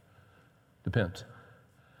 minutes. Depends.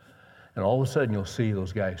 And all of a sudden, you'll see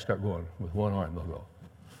those guys start going with one arm. They'll go.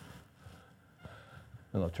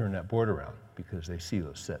 And they'll turn that board around because they see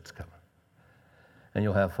those sets coming. And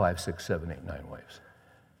you'll have 5, 6, 7, 8, 9 waves.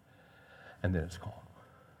 And then it's calm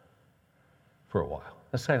for a while.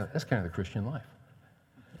 That's kind of the Christian life.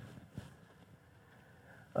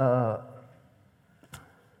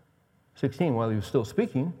 16, while he was still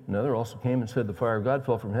speaking, another also came and said, the fire of God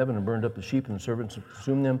fell from heaven and burned up the sheep and the servants and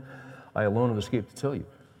consumed them. I alone have escaped to tell you.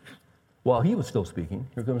 While he was still speaking,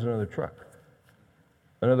 here comes another truck.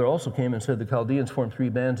 Another also came and said, the Chaldeans formed 3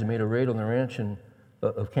 bands and made a raid on the ranch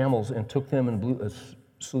of camels and took them and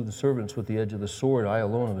slew the servants with the edge of the sword. I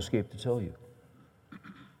alone have escaped to tell you.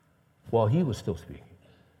 While he was still speaking.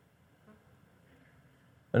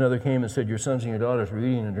 Another came and said, your sons and your daughters were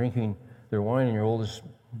eating and drinking their wine in your oldest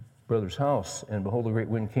brother's house, and behold, a great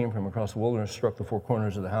wind came from across the wilderness, struck the 4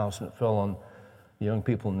 corners of the house, and it fell on the young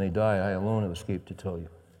people, and they died. I alone have escaped to tell you.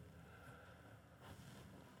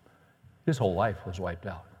 His whole life was wiped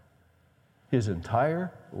out. His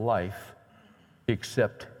entire life,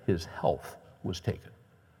 except his health, was taken.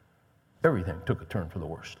 Everything took a turn for the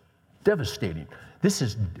worst. Devastating. This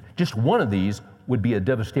is just one of these would be a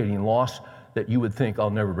devastating loss that you would think I'll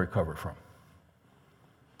never recover from.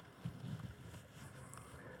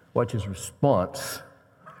 Watch his response.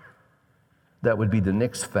 That would be the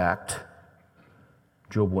next fact.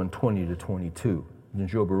 Job 1:20 to 22. Then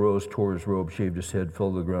Job arose, tore his robe, shaved his head,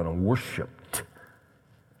 fell to the ground, and worshipped.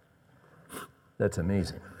 That's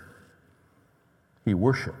amazing. He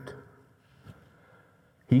worshipped.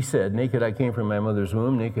 He said, naked I came from my mother's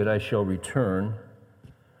womb, naked I shall return.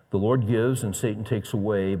 The Lord gives and Satan takes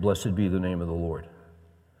away. Blessed be the name of the Lord.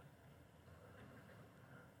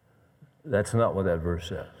 That's not what that verse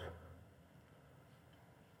says.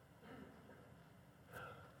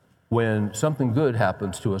 When something good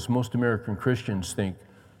happens to us, most American Christians think,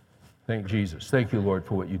 thank Jesus. Thank you, Lord,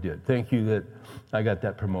 for what you did. Thank you that I got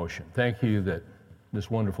that promotion. Thank you that this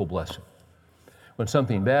wonderful blessing. When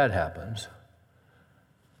something bad happens,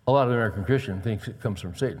 a lot of American Christians think it comes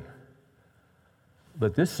from Satan.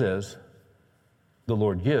 But this says, the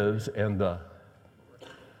Lord gives and the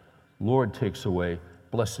Lord takes away.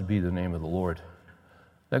 Blessed be the name of the Lord.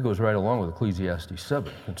 That goes right along with Ecclesiastes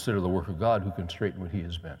 7. Consider the work of God who can straighten what he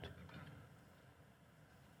has bent.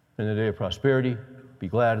 In the day of prosperity, be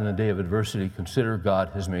glad. In the day of adversity, consider God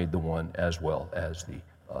has made the one as well as the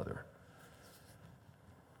other.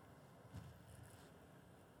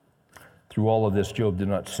 Through all of this, Job did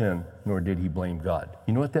not sin, nor did he blame God.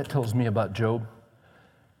 You know what that tells me about Job?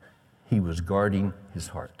 He was guarding his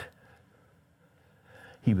heart.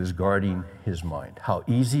 He was guarding his mind. How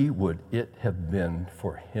easy would it have been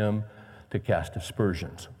for him to cast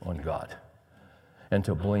aspersions on God and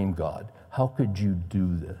to blame God? How could you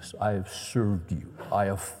do this? I have served you. I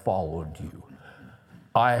have followed you.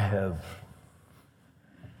 I have...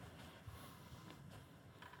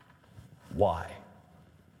 Why?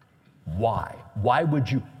 Why? Why would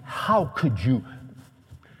you? How could you?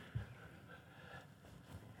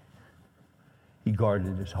 He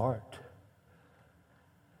guarded his heart.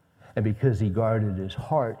 And because he guarded his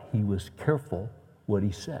heart, he was careful what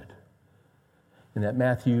he said. In that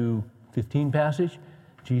Matthew 15 passage,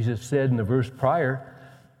 Jesus said in the verse prior,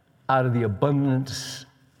 out of the abundance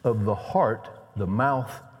of the heart, the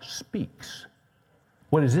mouth speaks.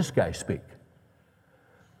 What does this guy speak?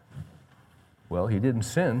 Well, he didn't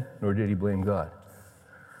sin, nor did he blame God.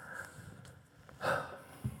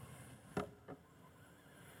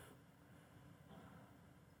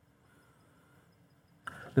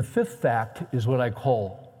 The fifth fact is what I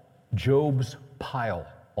call Job's pile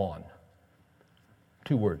on.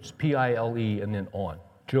 2 words, P-I-L-E and then on.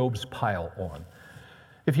 Job's pile on.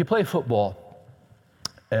 If you play football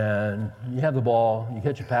and you have the ball, you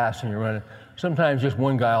catch a pass and you're running, sometimes just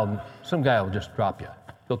some guy will just drop you.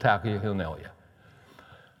 He'll tackle you, he'll nail you.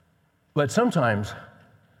 But sometimes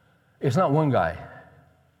it's not one guy,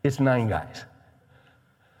 it's 9 guys.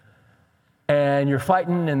 And you're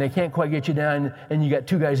fighting and they can't quite get you down, and you got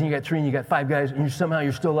 2 guys and you got 3 and you got 5 guys, and somehow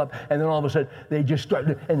you're still up, and then all of a sudden they just start,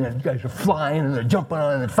 and the guys are flying and they're jumping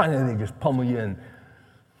on, and then finally they just pummel you, and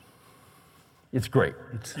it's great.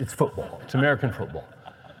 It's football. It's American football.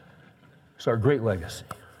 It's our great legacy.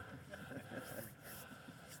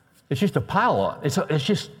 It's just a pile on. It's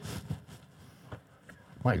just,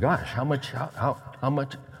 my gosh, how much,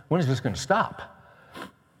 when is this going to stop?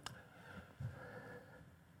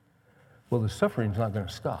 Well, the suffering's not going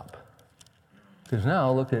to stop. Because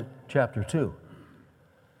now, look at chapter 2.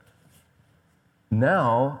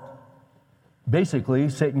 Now, basically,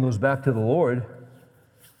 Satan goes back to the Lord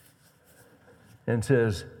and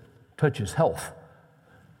says, touch his health.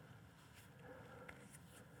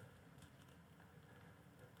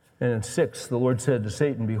 And in 6, the Lord said to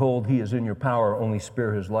Satan, behold, he is in your power, only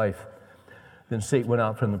spare his life. Then Satan went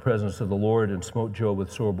out from the presence of the Lord and smote Job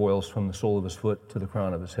with sore boils from the sole of his foot to the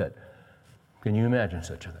crown of his head. Can you imagine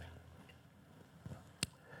such a thing?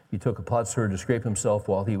 He took a potsherd to scrape himself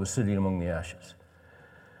while he was sitting among the ashes.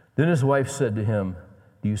 Then his wife said to him,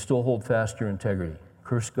 do you still hold fast your integrity?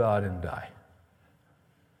 Curse God and die.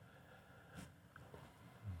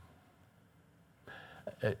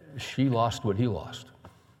 She lost what he lost.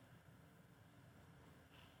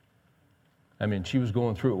 I mean, she was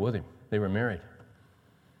going through it with him. They were married.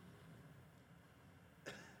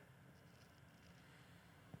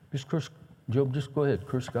 Just curse, Job, just go ahead,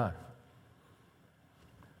 curse God.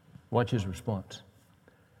 Watch his response.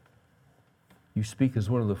 You speak as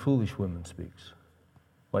one of the foolish women speaks.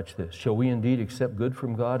 Watch this. Shall we indeed accept good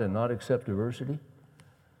from God and not accept adversity?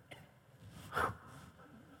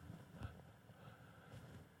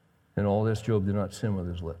 In all this, Job did not sin with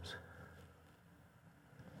his lips.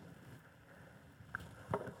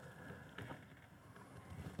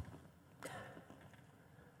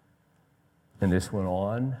 And this went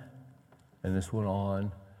on, and this went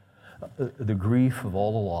on. The grief of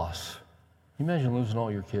all the loss. Can you imagine losing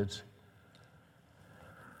all your kids?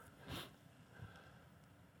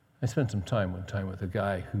 I spent some time one time with a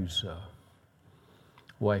guy whose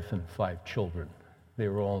wife and 5 children, they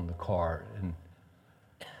were all in the car, and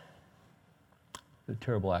the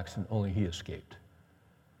terrible accident, only he escaped.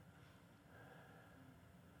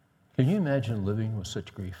 Can you imagine living with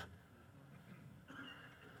such grief?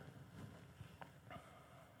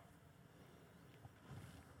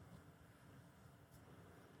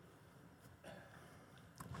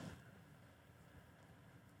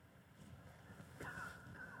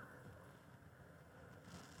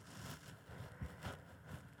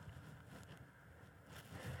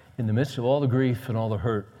 In the midst of all the grief and all the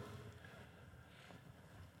hurt,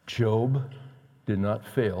 Job did not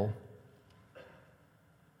fail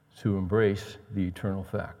to embrace the eternal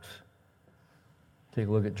facts. Take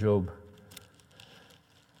a look at Job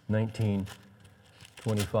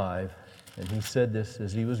 19:25, and he said this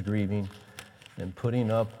as he was grieving and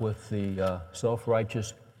putting up with the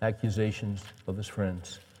self-righteous accusations of his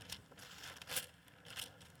friends.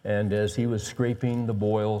 And as he was scraping the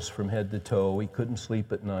boils from head to toe, he couldn't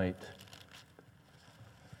sleep at night.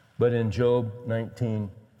 But in Job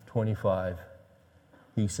 19:25,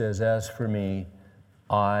 he says, as for me,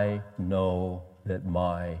 I know that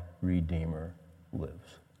my Redeemer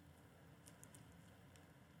lives.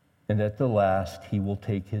 And at the last, he will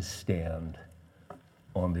take his stand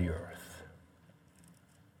on the earth.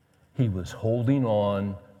 He was holding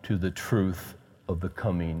on to the truth of the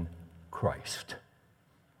coming Christ.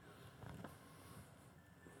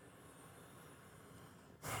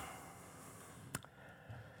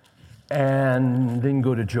 And then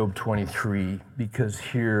go to Job 23, because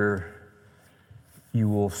here you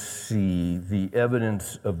will see the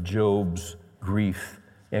evidence of Job's grief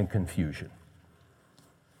and confusion.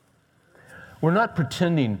 We're not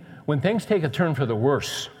pretending when things take a turn for the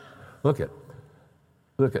worse. Look at,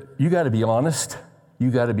 you got to be honest,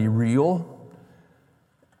 you got to be real,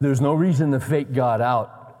 There's no reason to fake God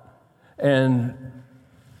out. And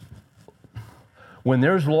when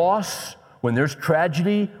there's loss, when there's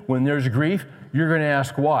tragedy, when there's grief, you're going to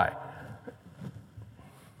ask why.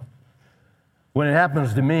 When it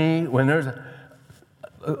happens to me, when there's...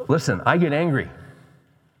 Listen, I get angry.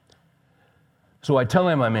 So I tell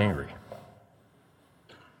him I'm angry.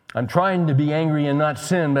 I'm trying to be angry and not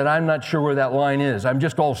sin, but I'm not sure where that line is. I'm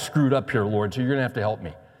just all screwed up here, Lord, so you're going to have to help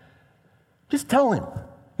me. Just tell him.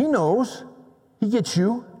 He knows. He gets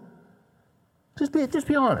you. Just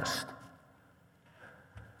be honest.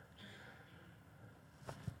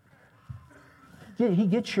 He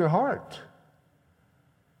gets your heart.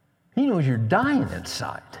 He knows you're dying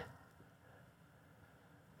inside.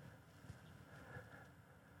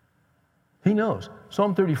 He knows.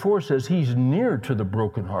 Psalm 34 says he's near to the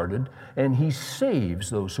brokenhearted and he saves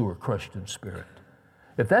those who are crushed in spirit.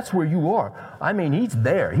 If that's where you are, I mean, he's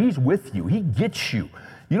there. He's with you. He gets you.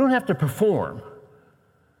 You don't have to perform.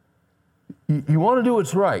 You want to do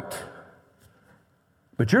what's right.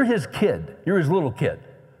 But you're his kid. You're his little kid.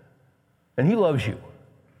 And he loves you.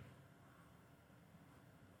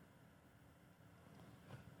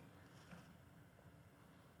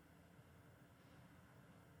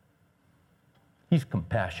 He's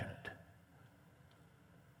compassionate,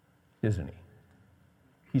 isn't he?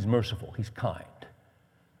 He's merciful. He's kind.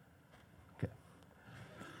 Okay.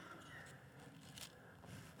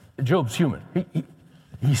 Job's human.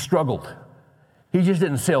 He struggled. He just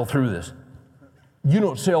didn't sail through this. You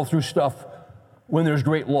don't sail through stuff when there's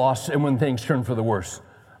great loss and when things turn for the worse.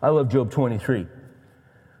 I love Job 23.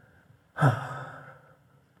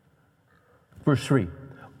 Verse 3.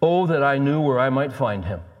 Oh, that I knew where I might find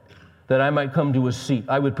him, that I might come to his seat.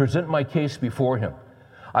 I would present my case before him.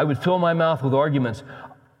 I would fill my mouth with arguments.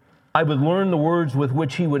 I would learn the words with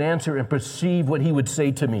which he would answer and perceive what he would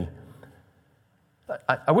say to me.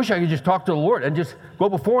 I wish I could just talk to the Lord and just go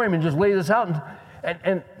before him and just lay this out.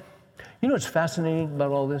 And you know what's fascinating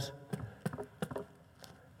about all this?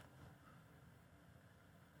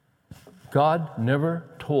 God never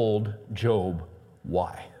told Job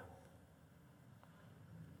why.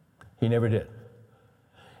 He never did.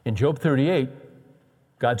 In Job 38,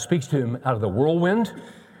 God speaks to him out of the whirlwind,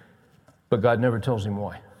 but God never tells him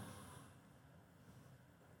why.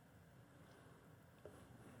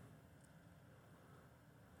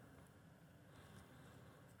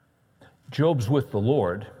 Job's with the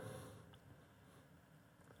Lord.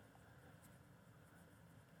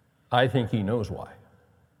 I think he knows why.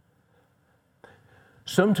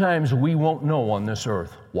 Sometimes we won't know on this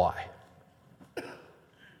earth why.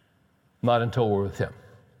 Not until we're with him.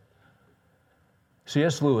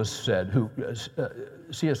 C.S. Lewis said,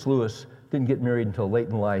 C.S. Lewis didn't get married until late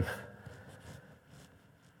in life.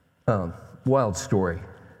 Wild story.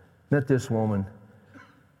 Met this woman.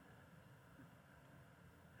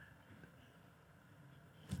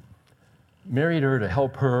 Married her to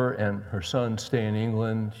help her and her son stay in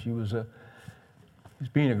England. He was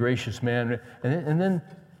being a gracious man. And then,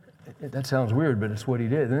 that sounds weird, but it's what he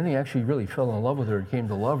did. And then he actually really fell in love with her and came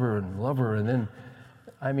to love her. And then,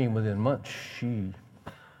 I mean, within months, she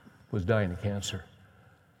was dying of cancer.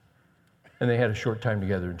 And they had a short time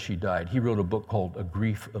together and she died. He wrote a book called A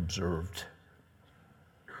Grief Observed.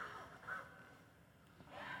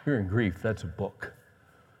 If you're in grief, that's a book.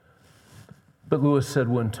 But Lewis said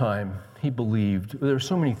one time, he believed, there are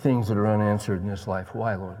so many things that are unanswered in this life.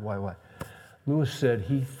 Why, Lord? Why? Lewis said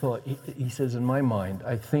he says, in my mind,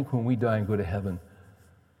 I think when we die and go to heaven,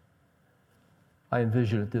 I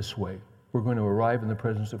envision it this way. We're going to arrive in the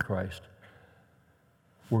presence of Christ.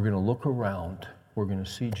 We're going to look around. We're going to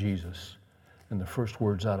see Jesus. And the first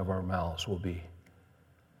words out of our mouths will be,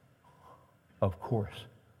 of course.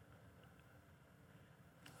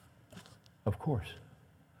 Of course.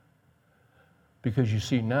 Because you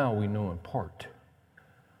see, now we know in part,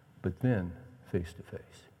 but then face to face.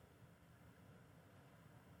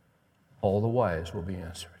 All the whys will be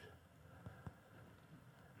answered.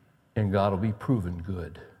 And God will be proven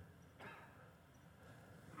good.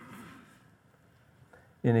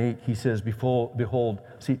 In 8, he says, behold,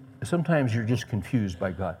 see, sometimes you're just confused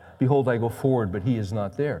by God. Behold, I go forward, but he is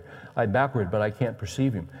not there. I'm backward, but I can't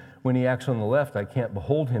perceive him. When he acts on the left, I can't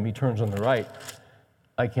behold him. He turns on the right,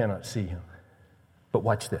 I cannot see him. But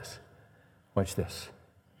watch this. Watch this.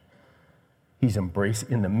 He's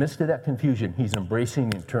embracing, in the midst of that confusion, he's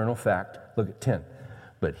embracing the eternal fact. Look at 10.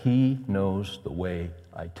 But he knows the way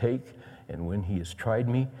I take, and when he has tried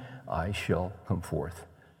me, I shall come forth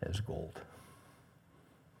as gold.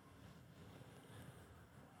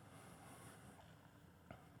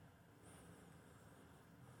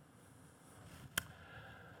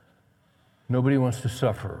 Nobody wants to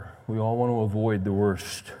suffer. We all want to avoid the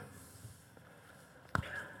worst.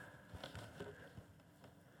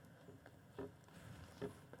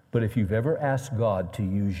 But if you've ever asked God to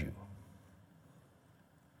use you,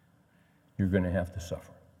 you're going to have to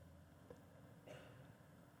suffer.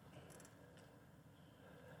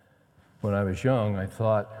 When I was young, I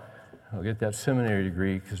thought, I'll get that seminary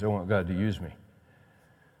degree because I want God to use me.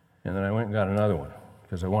 And then I went and got another one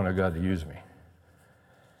because I wanted God to use me.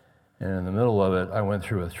 And in the middle of it, I went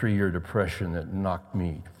through a 3-year depression that knocked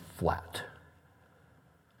me flat.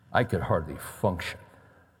 I could hardly function.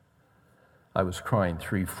 I was crying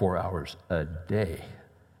 3-4 hours a day,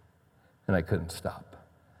 and I couldn't stop.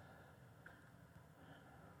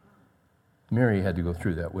 Mary had to go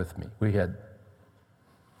through that with me. We had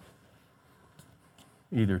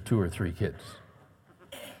either 2 or 3 kids.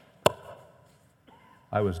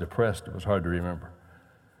 I was depressed. It was hard to remember.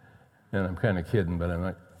 And I'm kind of kidding, but I'm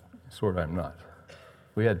not.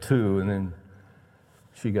 We had 2, and then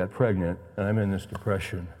she got pregnant, and I'm in this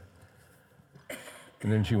depression. And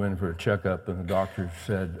then she went for a checkup, and the doctor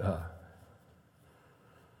said,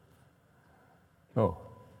 and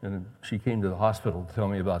then she came to the hospital to tell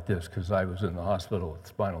me about this because I was in the hospital with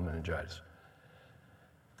spinal meningitis.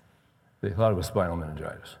 They thought it was spinal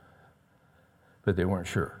meningitis, but they weren't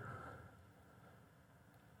sure.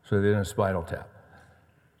 So they did a spinal tap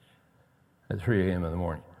at 3 a.m. in the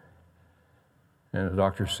morning. And the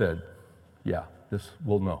doctor said, yeah,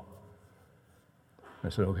 we'll know. I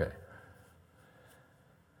said, okay.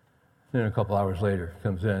 Then a couple hours later, he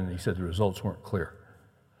comes in and he said the results weren't clear.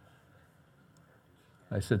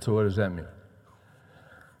 I said, so what does that mean?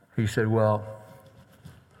 He said, well,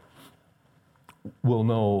 we'll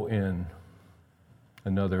know in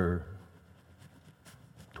another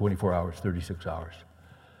 24 hours, 36 hours.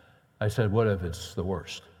 I said, what if it's the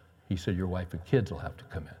worst? He said, your wife and kids will have to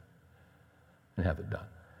come in and have it done.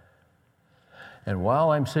 And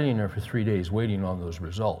while I'm sitting there for 3 days waiting on those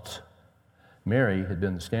results, Mary had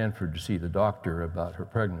been to Stanford to see the doctor about her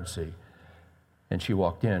pregnancy, and she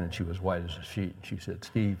walked in and she was white as a sheet. She said,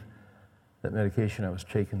 Steve, that medication I was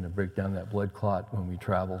taking to break down that blood clot when we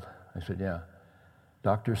traveled. I said, yeah.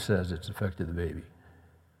 Doctor says it's affected the baby.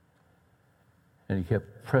 And he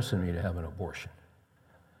kept pressing me to have an abortion.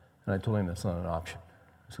 And I told him that's not an option.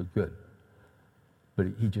 I said, good. But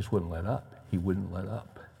he just wouldn't let up. He wouldn't let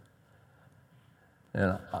up.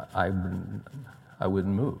 And I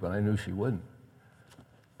wouldn't move, and I knew she wouldn't.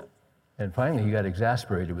 And finally, he got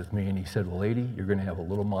exasperated with me, and he said, well, lady, you're going to have a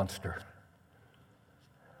little monster.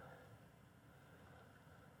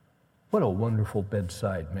 What a wonderful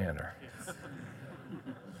bedside manner.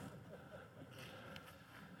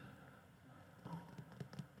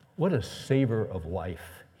 What a saver of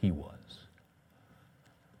life he was.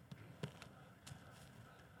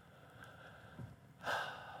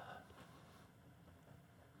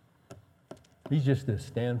 He's just a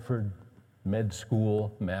Stanford med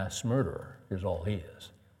school mass murderer, is all he is.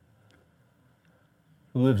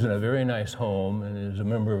 Who lives in a very nice home and is a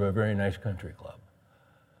member of a very nice country club.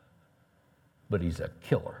 But he's a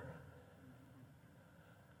killer.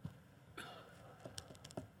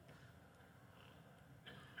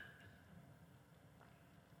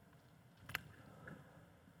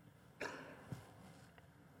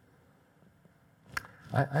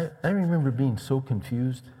 I remember being so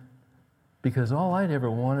confused because all I'd ever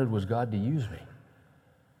wanted was God to use me.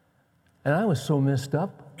 And I was so messed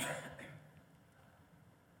up,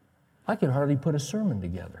 I could hardly put a sermon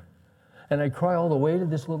together. And I'd cry all the way to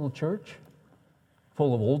this little church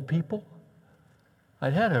full of old people.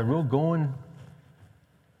 I'd had a real going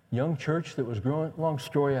young church that was growing. Long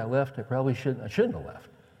story, I left. I shouldn't have left.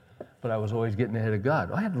 But I was always getting ahead of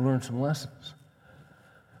God. I had to learn some lessons.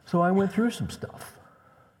 So I went through some stuff.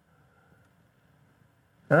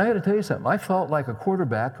 And I got to tell you something. I felt like a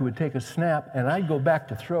quarterback who would take a snap, and I'd go back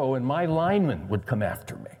to throw, and my lineman would come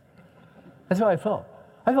after me. That's how I felt.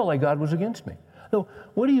 I felt like God was against me. So,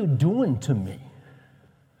 what are you doing to me?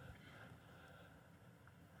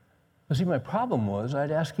 Well, see, my problem was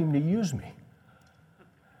I'd ask him to use me.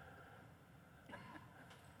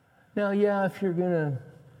 Now, yeah, if you're going to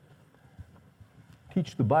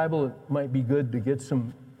teach the Bible, it might be good to get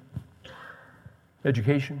some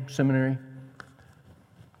education, seminary.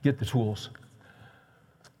 Get the tools.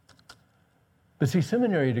 But see,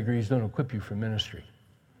 seminary degrees don't equip you for ministry.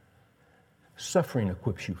 Suffering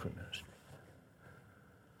equips you for ministry.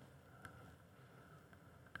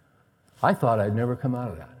 I thought I'd never come out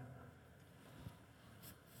of that.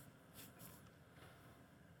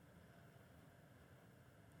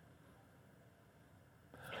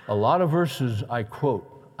 A lot of verses I quote,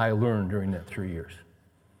 I learned during that 3 years.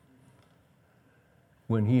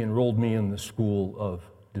 when he enrolled me in the school of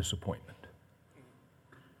disappointment.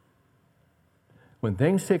 When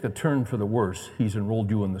things take a turn for the worse, he's enrolled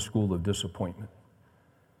you in the school of disappointment.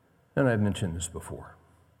 And I've mentioned this before.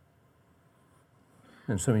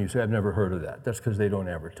 And some of you say, I've never heard of that. That's because they don't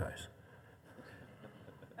advertise.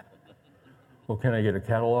 Well, can I get a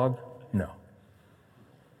catalog? No.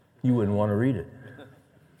 You wouldn't want to read it.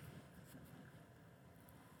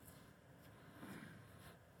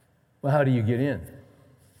 Well, how do you get in?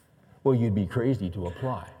 Well, you'd be crazy to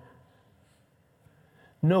apply.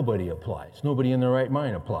 Nobody applies. Nobody in their right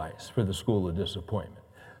mind applies for the school of disappointment.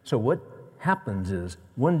 So what happens is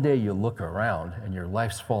one day you look around and your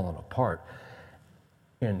life's falling apart,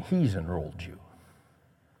 and he's enrolled you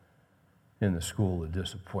in the school of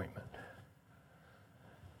disappointment.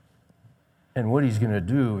 And what he's going to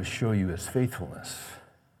do is show you his faithfulness.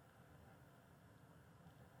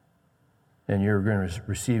 And you're going to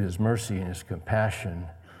receive his mercy and his compassion.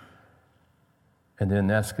 And then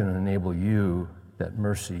that's going to enable you, that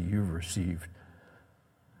mercy you've received,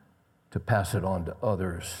 to pass it on to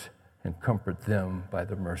others and comfort them by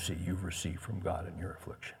the mercy you've received from God in your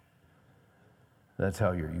affliction. That's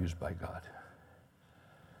how you're used by God.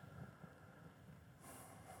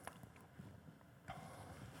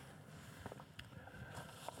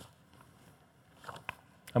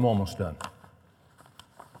 I'm almost done.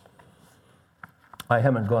 I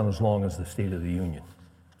haven't gone as long as the State of the Union.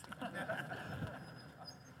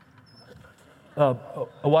 A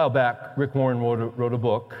while back, Rick Warren wrote a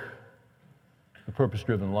book, The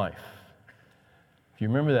Purpose-Driven Life. If you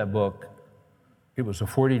remember that book, it was a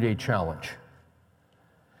 40-day challenge.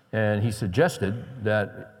 And he suggested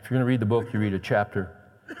that if you're going to read the book, you read a chapter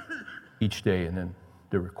each day, and then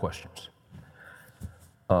there were questions.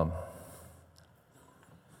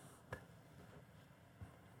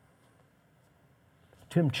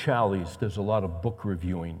 Tim Challies does a lot of book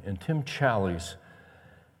reviewing, and Tim Challies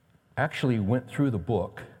actually went through the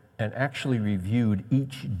book and actually reviewed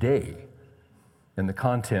each day, and the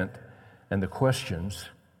content and the questions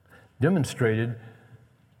demonstrated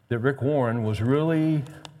that Rick Warren was really,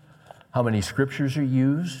 how many scriptures are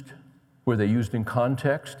used, were they used in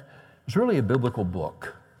context? It was really a biblical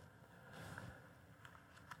book.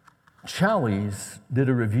 Challies did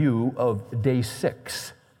a review of day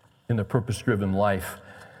 6 in The Purpose-Driven Life.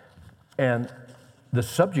 And the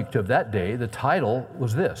subject of that day, the title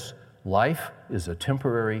was this: Life is a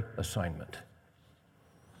Temporary Assignment.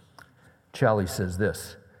 Challies says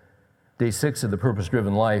this: Day 6 of The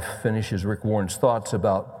Purpose-Driven Life finishes Rick Warren's thoughts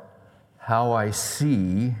about how I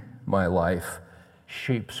see my life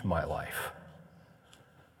shapes my life.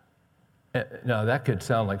 Now, that could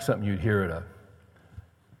sound like something you'd hear at a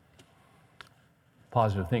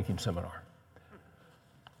positive thinking seminar.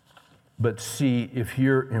 But see, if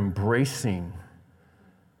you're embracing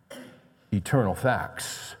eternal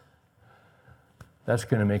facts, that's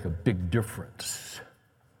going to make a big difference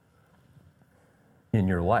in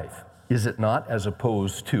your life, is it not, as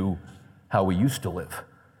opposed to how we used to live?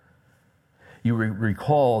 You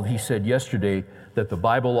recall, he said yesterday, that the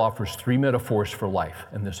Bible offers 3 metaphors for life,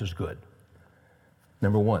 and this is good.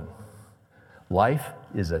 Number 1, life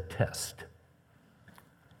is a test.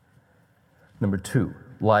 Number 2,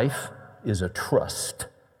 life is a trust.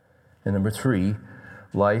 And number 3,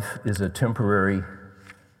 life is a temporary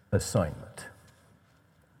assignment.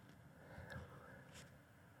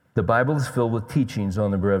 The Bible is filled with teachings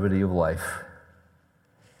on the brevity of life,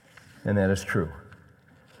 and that is true.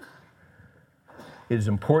 It is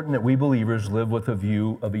important that we believers live with a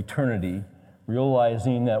view of eternity,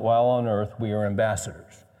 realizing that while on earth we are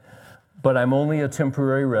ambassadors. But I'm only a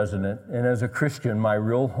temporary resident, and as a Christian, my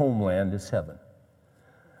real homeland is heaven.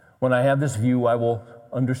 When I have this view, I will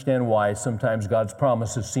understand why sometimes God's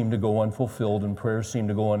promises seem to go unfulfilled and prayers seem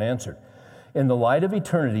to go unanswered. In the light of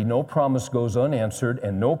eternity, no promise goes unanswered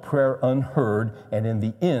and no prayer unheard, and in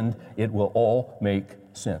the end, it will all make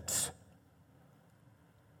sense.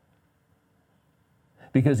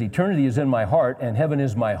 Because eternity is in my heart and heaven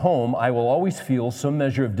is my home, I will always feel some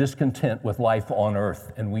measure of discontent with life on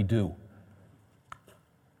earth, and we do.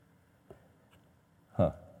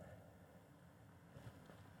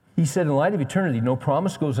 He said, in light of eternity, no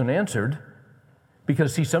promise goes unanswered,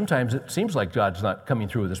 because, see, sometimes it seems like God's not coming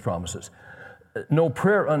through with his promises. No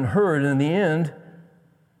prayer unheard, and in the end,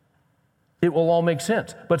 it will all make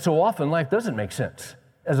sense. But so often, life doesn't make sense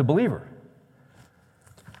as a believer.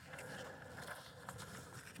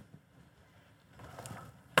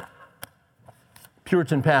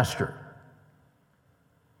 Puritan pastor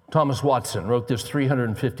Thomas Watson wrote this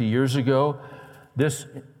 350 years ago. This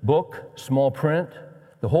book, small print,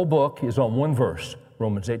 the whole book is on one verse,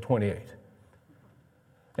 Romans 8:28.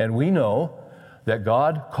 And we know that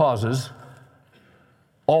God causes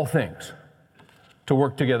all things to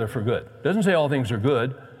work together for good. It doesn't say all things are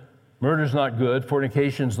good. Murder's not good.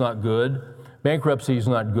 Fornication's not good. Bankruptcy's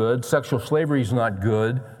not good. Sexual slavery's not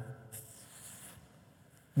good.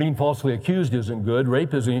 Being falsely accused isn't good.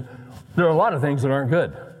 Rape isn't. There are a lot of things that aren't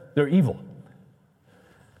good. They're evil.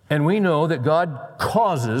 And we know that God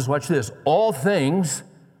causes, watch this, all the things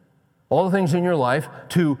in your life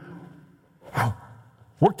to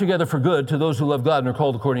work together for good to those who love God and are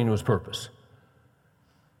called according to his purpose.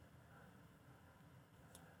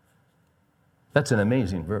 That's an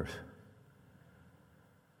amazing verse.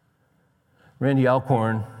 Randy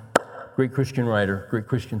Alcorn, great Christian writer, great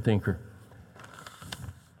Christian thinker.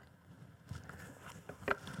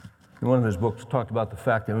 In one of his books, talked about the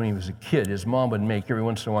fact that when he was a kid, his mom would make every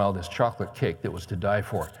once in a while this chocolate cake that was to die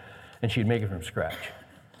for, and she'd make it from scratch.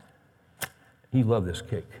 He loved this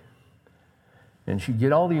cake. And she'd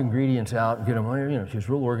get all the ingredients out and get them, she was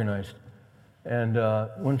real organized. And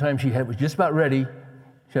one time was just about ready.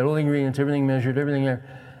 She had all the ingredients, everything measured, everything there.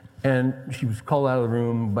 And she was called out of the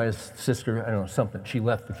room by his sister, I don't know, something. She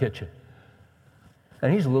left the kitchen.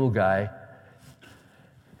 And he's a little guy,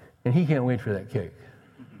 and he can't wait for that cake.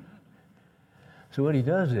 So what he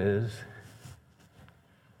does is,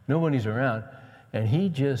 nobody's around, and he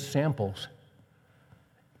just samples.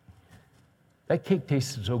 That cake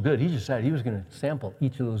tasted so good, he decided he was going to sample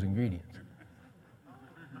each of those ingredients.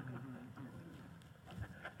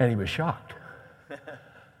 And he was shocked.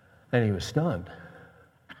 And he was stunned.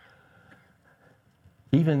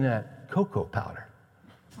 Even that cocoa powder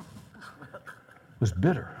was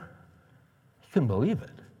bitter. He couldn't believe it.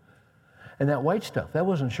 And that white stuff, that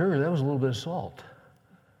wasn't sugar, that was a little bit of salt.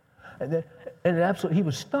 And he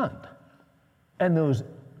was stunned. And those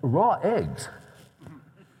raw eggs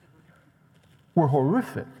were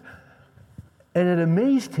horrific. And it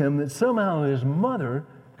amazed him that somehow his mother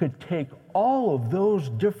could take all of those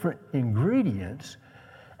different ingredients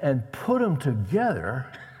and put them together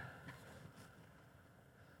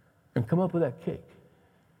and come up with that cake.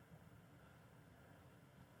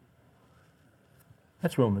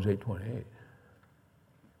 That's Romans 8:28.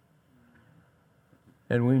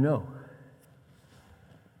 And we know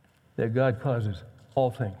that God causes all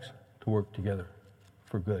things to work together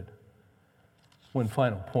for good. One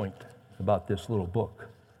final point about this little book.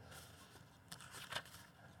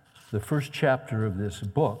 The first chapter of this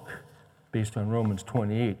book, based on Romans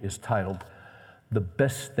 28, is titled, "The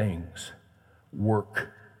Best Things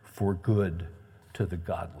Work for Good to the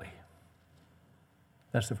Godly."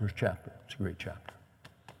 That's the first chapter. It's a great chapter.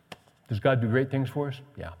 Does God do great things for us?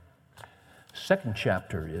 Yeah. Second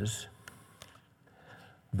chapter is,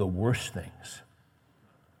 "The Worst Things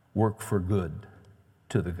Work for Good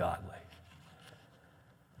to the Godly."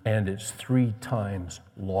 And it's 3 times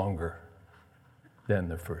longer than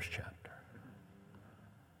the first chapter.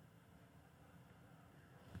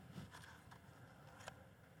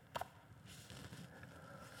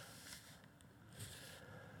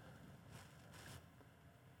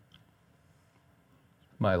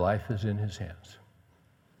 My life is in his hands.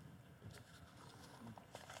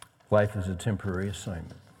 Life is a temporary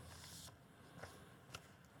assignment.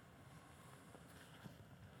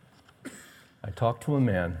 I talked to a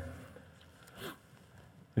man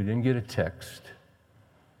who didn't get a text,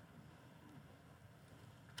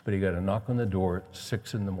 but he got a knock on the door at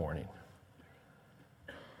 6 in the morning.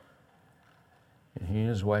 And he and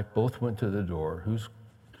his wife both went to the door. Who's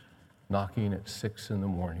knocking at 6 in the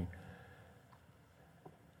morning?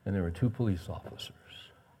 And there were 2 police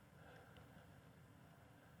officers.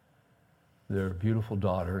 Their beautiful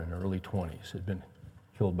daughter in her early 20s had been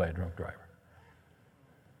killed by a drunk driver.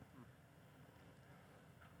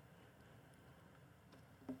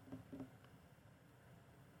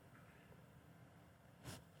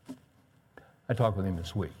 I talked with him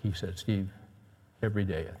this week. He said, "Steve, every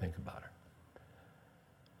day I think about her.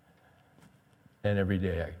 And every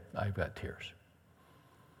day I've got tears."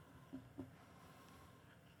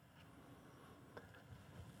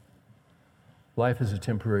 Life is a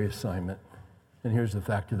temporary assignment. And here's the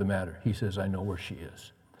fact of the matter. He says, "I know where she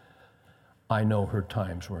is. I know her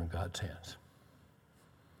times were in God's hands."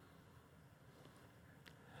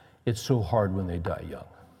 It's so hard when they die young.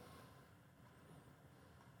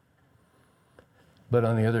 But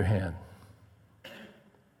on the other hand,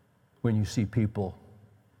 when you see people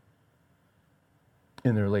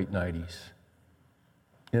in their late 90s,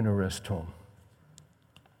 in a rest home,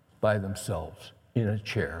 by themselves, in a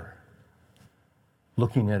chair,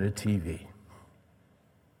 looking at a TV,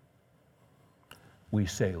 we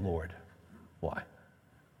say, "Lord, why?"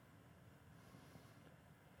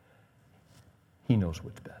 He knows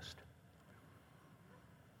what's best.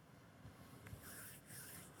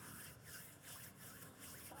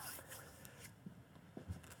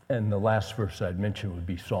 And the last verse I'd mention would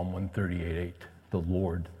be Psalm 138:8. The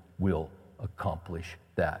Lord will accomplish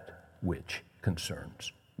that which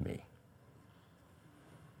concerns me.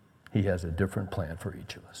 He has a different plan for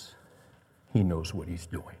each of us. He knows what he's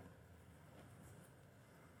doing.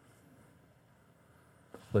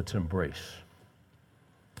 Let's embrace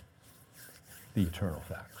the eternal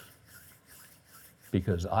facts.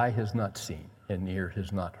 Because eye has not seen and ear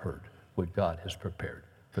has not heard what God has prepared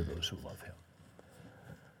for those who love him.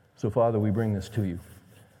 So, Father, we bring this to you.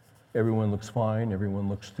 Everyone looks fine. Everyone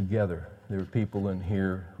looks together. There are people in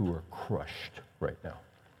here who are crushed right now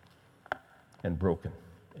and broken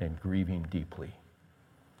and grieving deeply.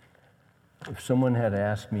 If someone had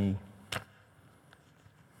asked me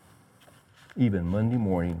even Monday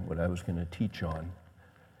morning what I was going to teach on,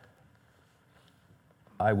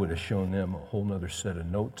 I would have shown them a whole nother set of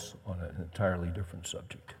notes on an entirely different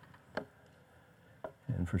subject.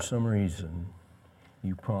 And for some reason,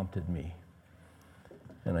 you prompted me,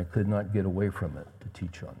 and I could not get away from it to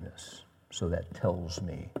teach on this. So that tells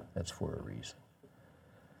me that's for a reason.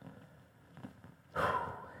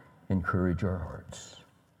 Encourage our hearts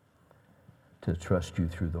to trust you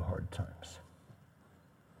through the hard times.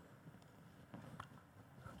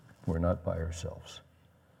 We're not by ourselves.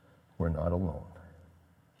 We're not alone.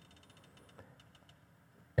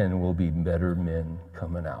 And we'll be better men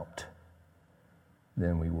coming out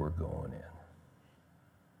than we were going in.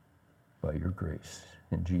 By your grace.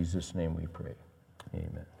 In Jesus' name we pray.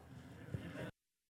 Amen.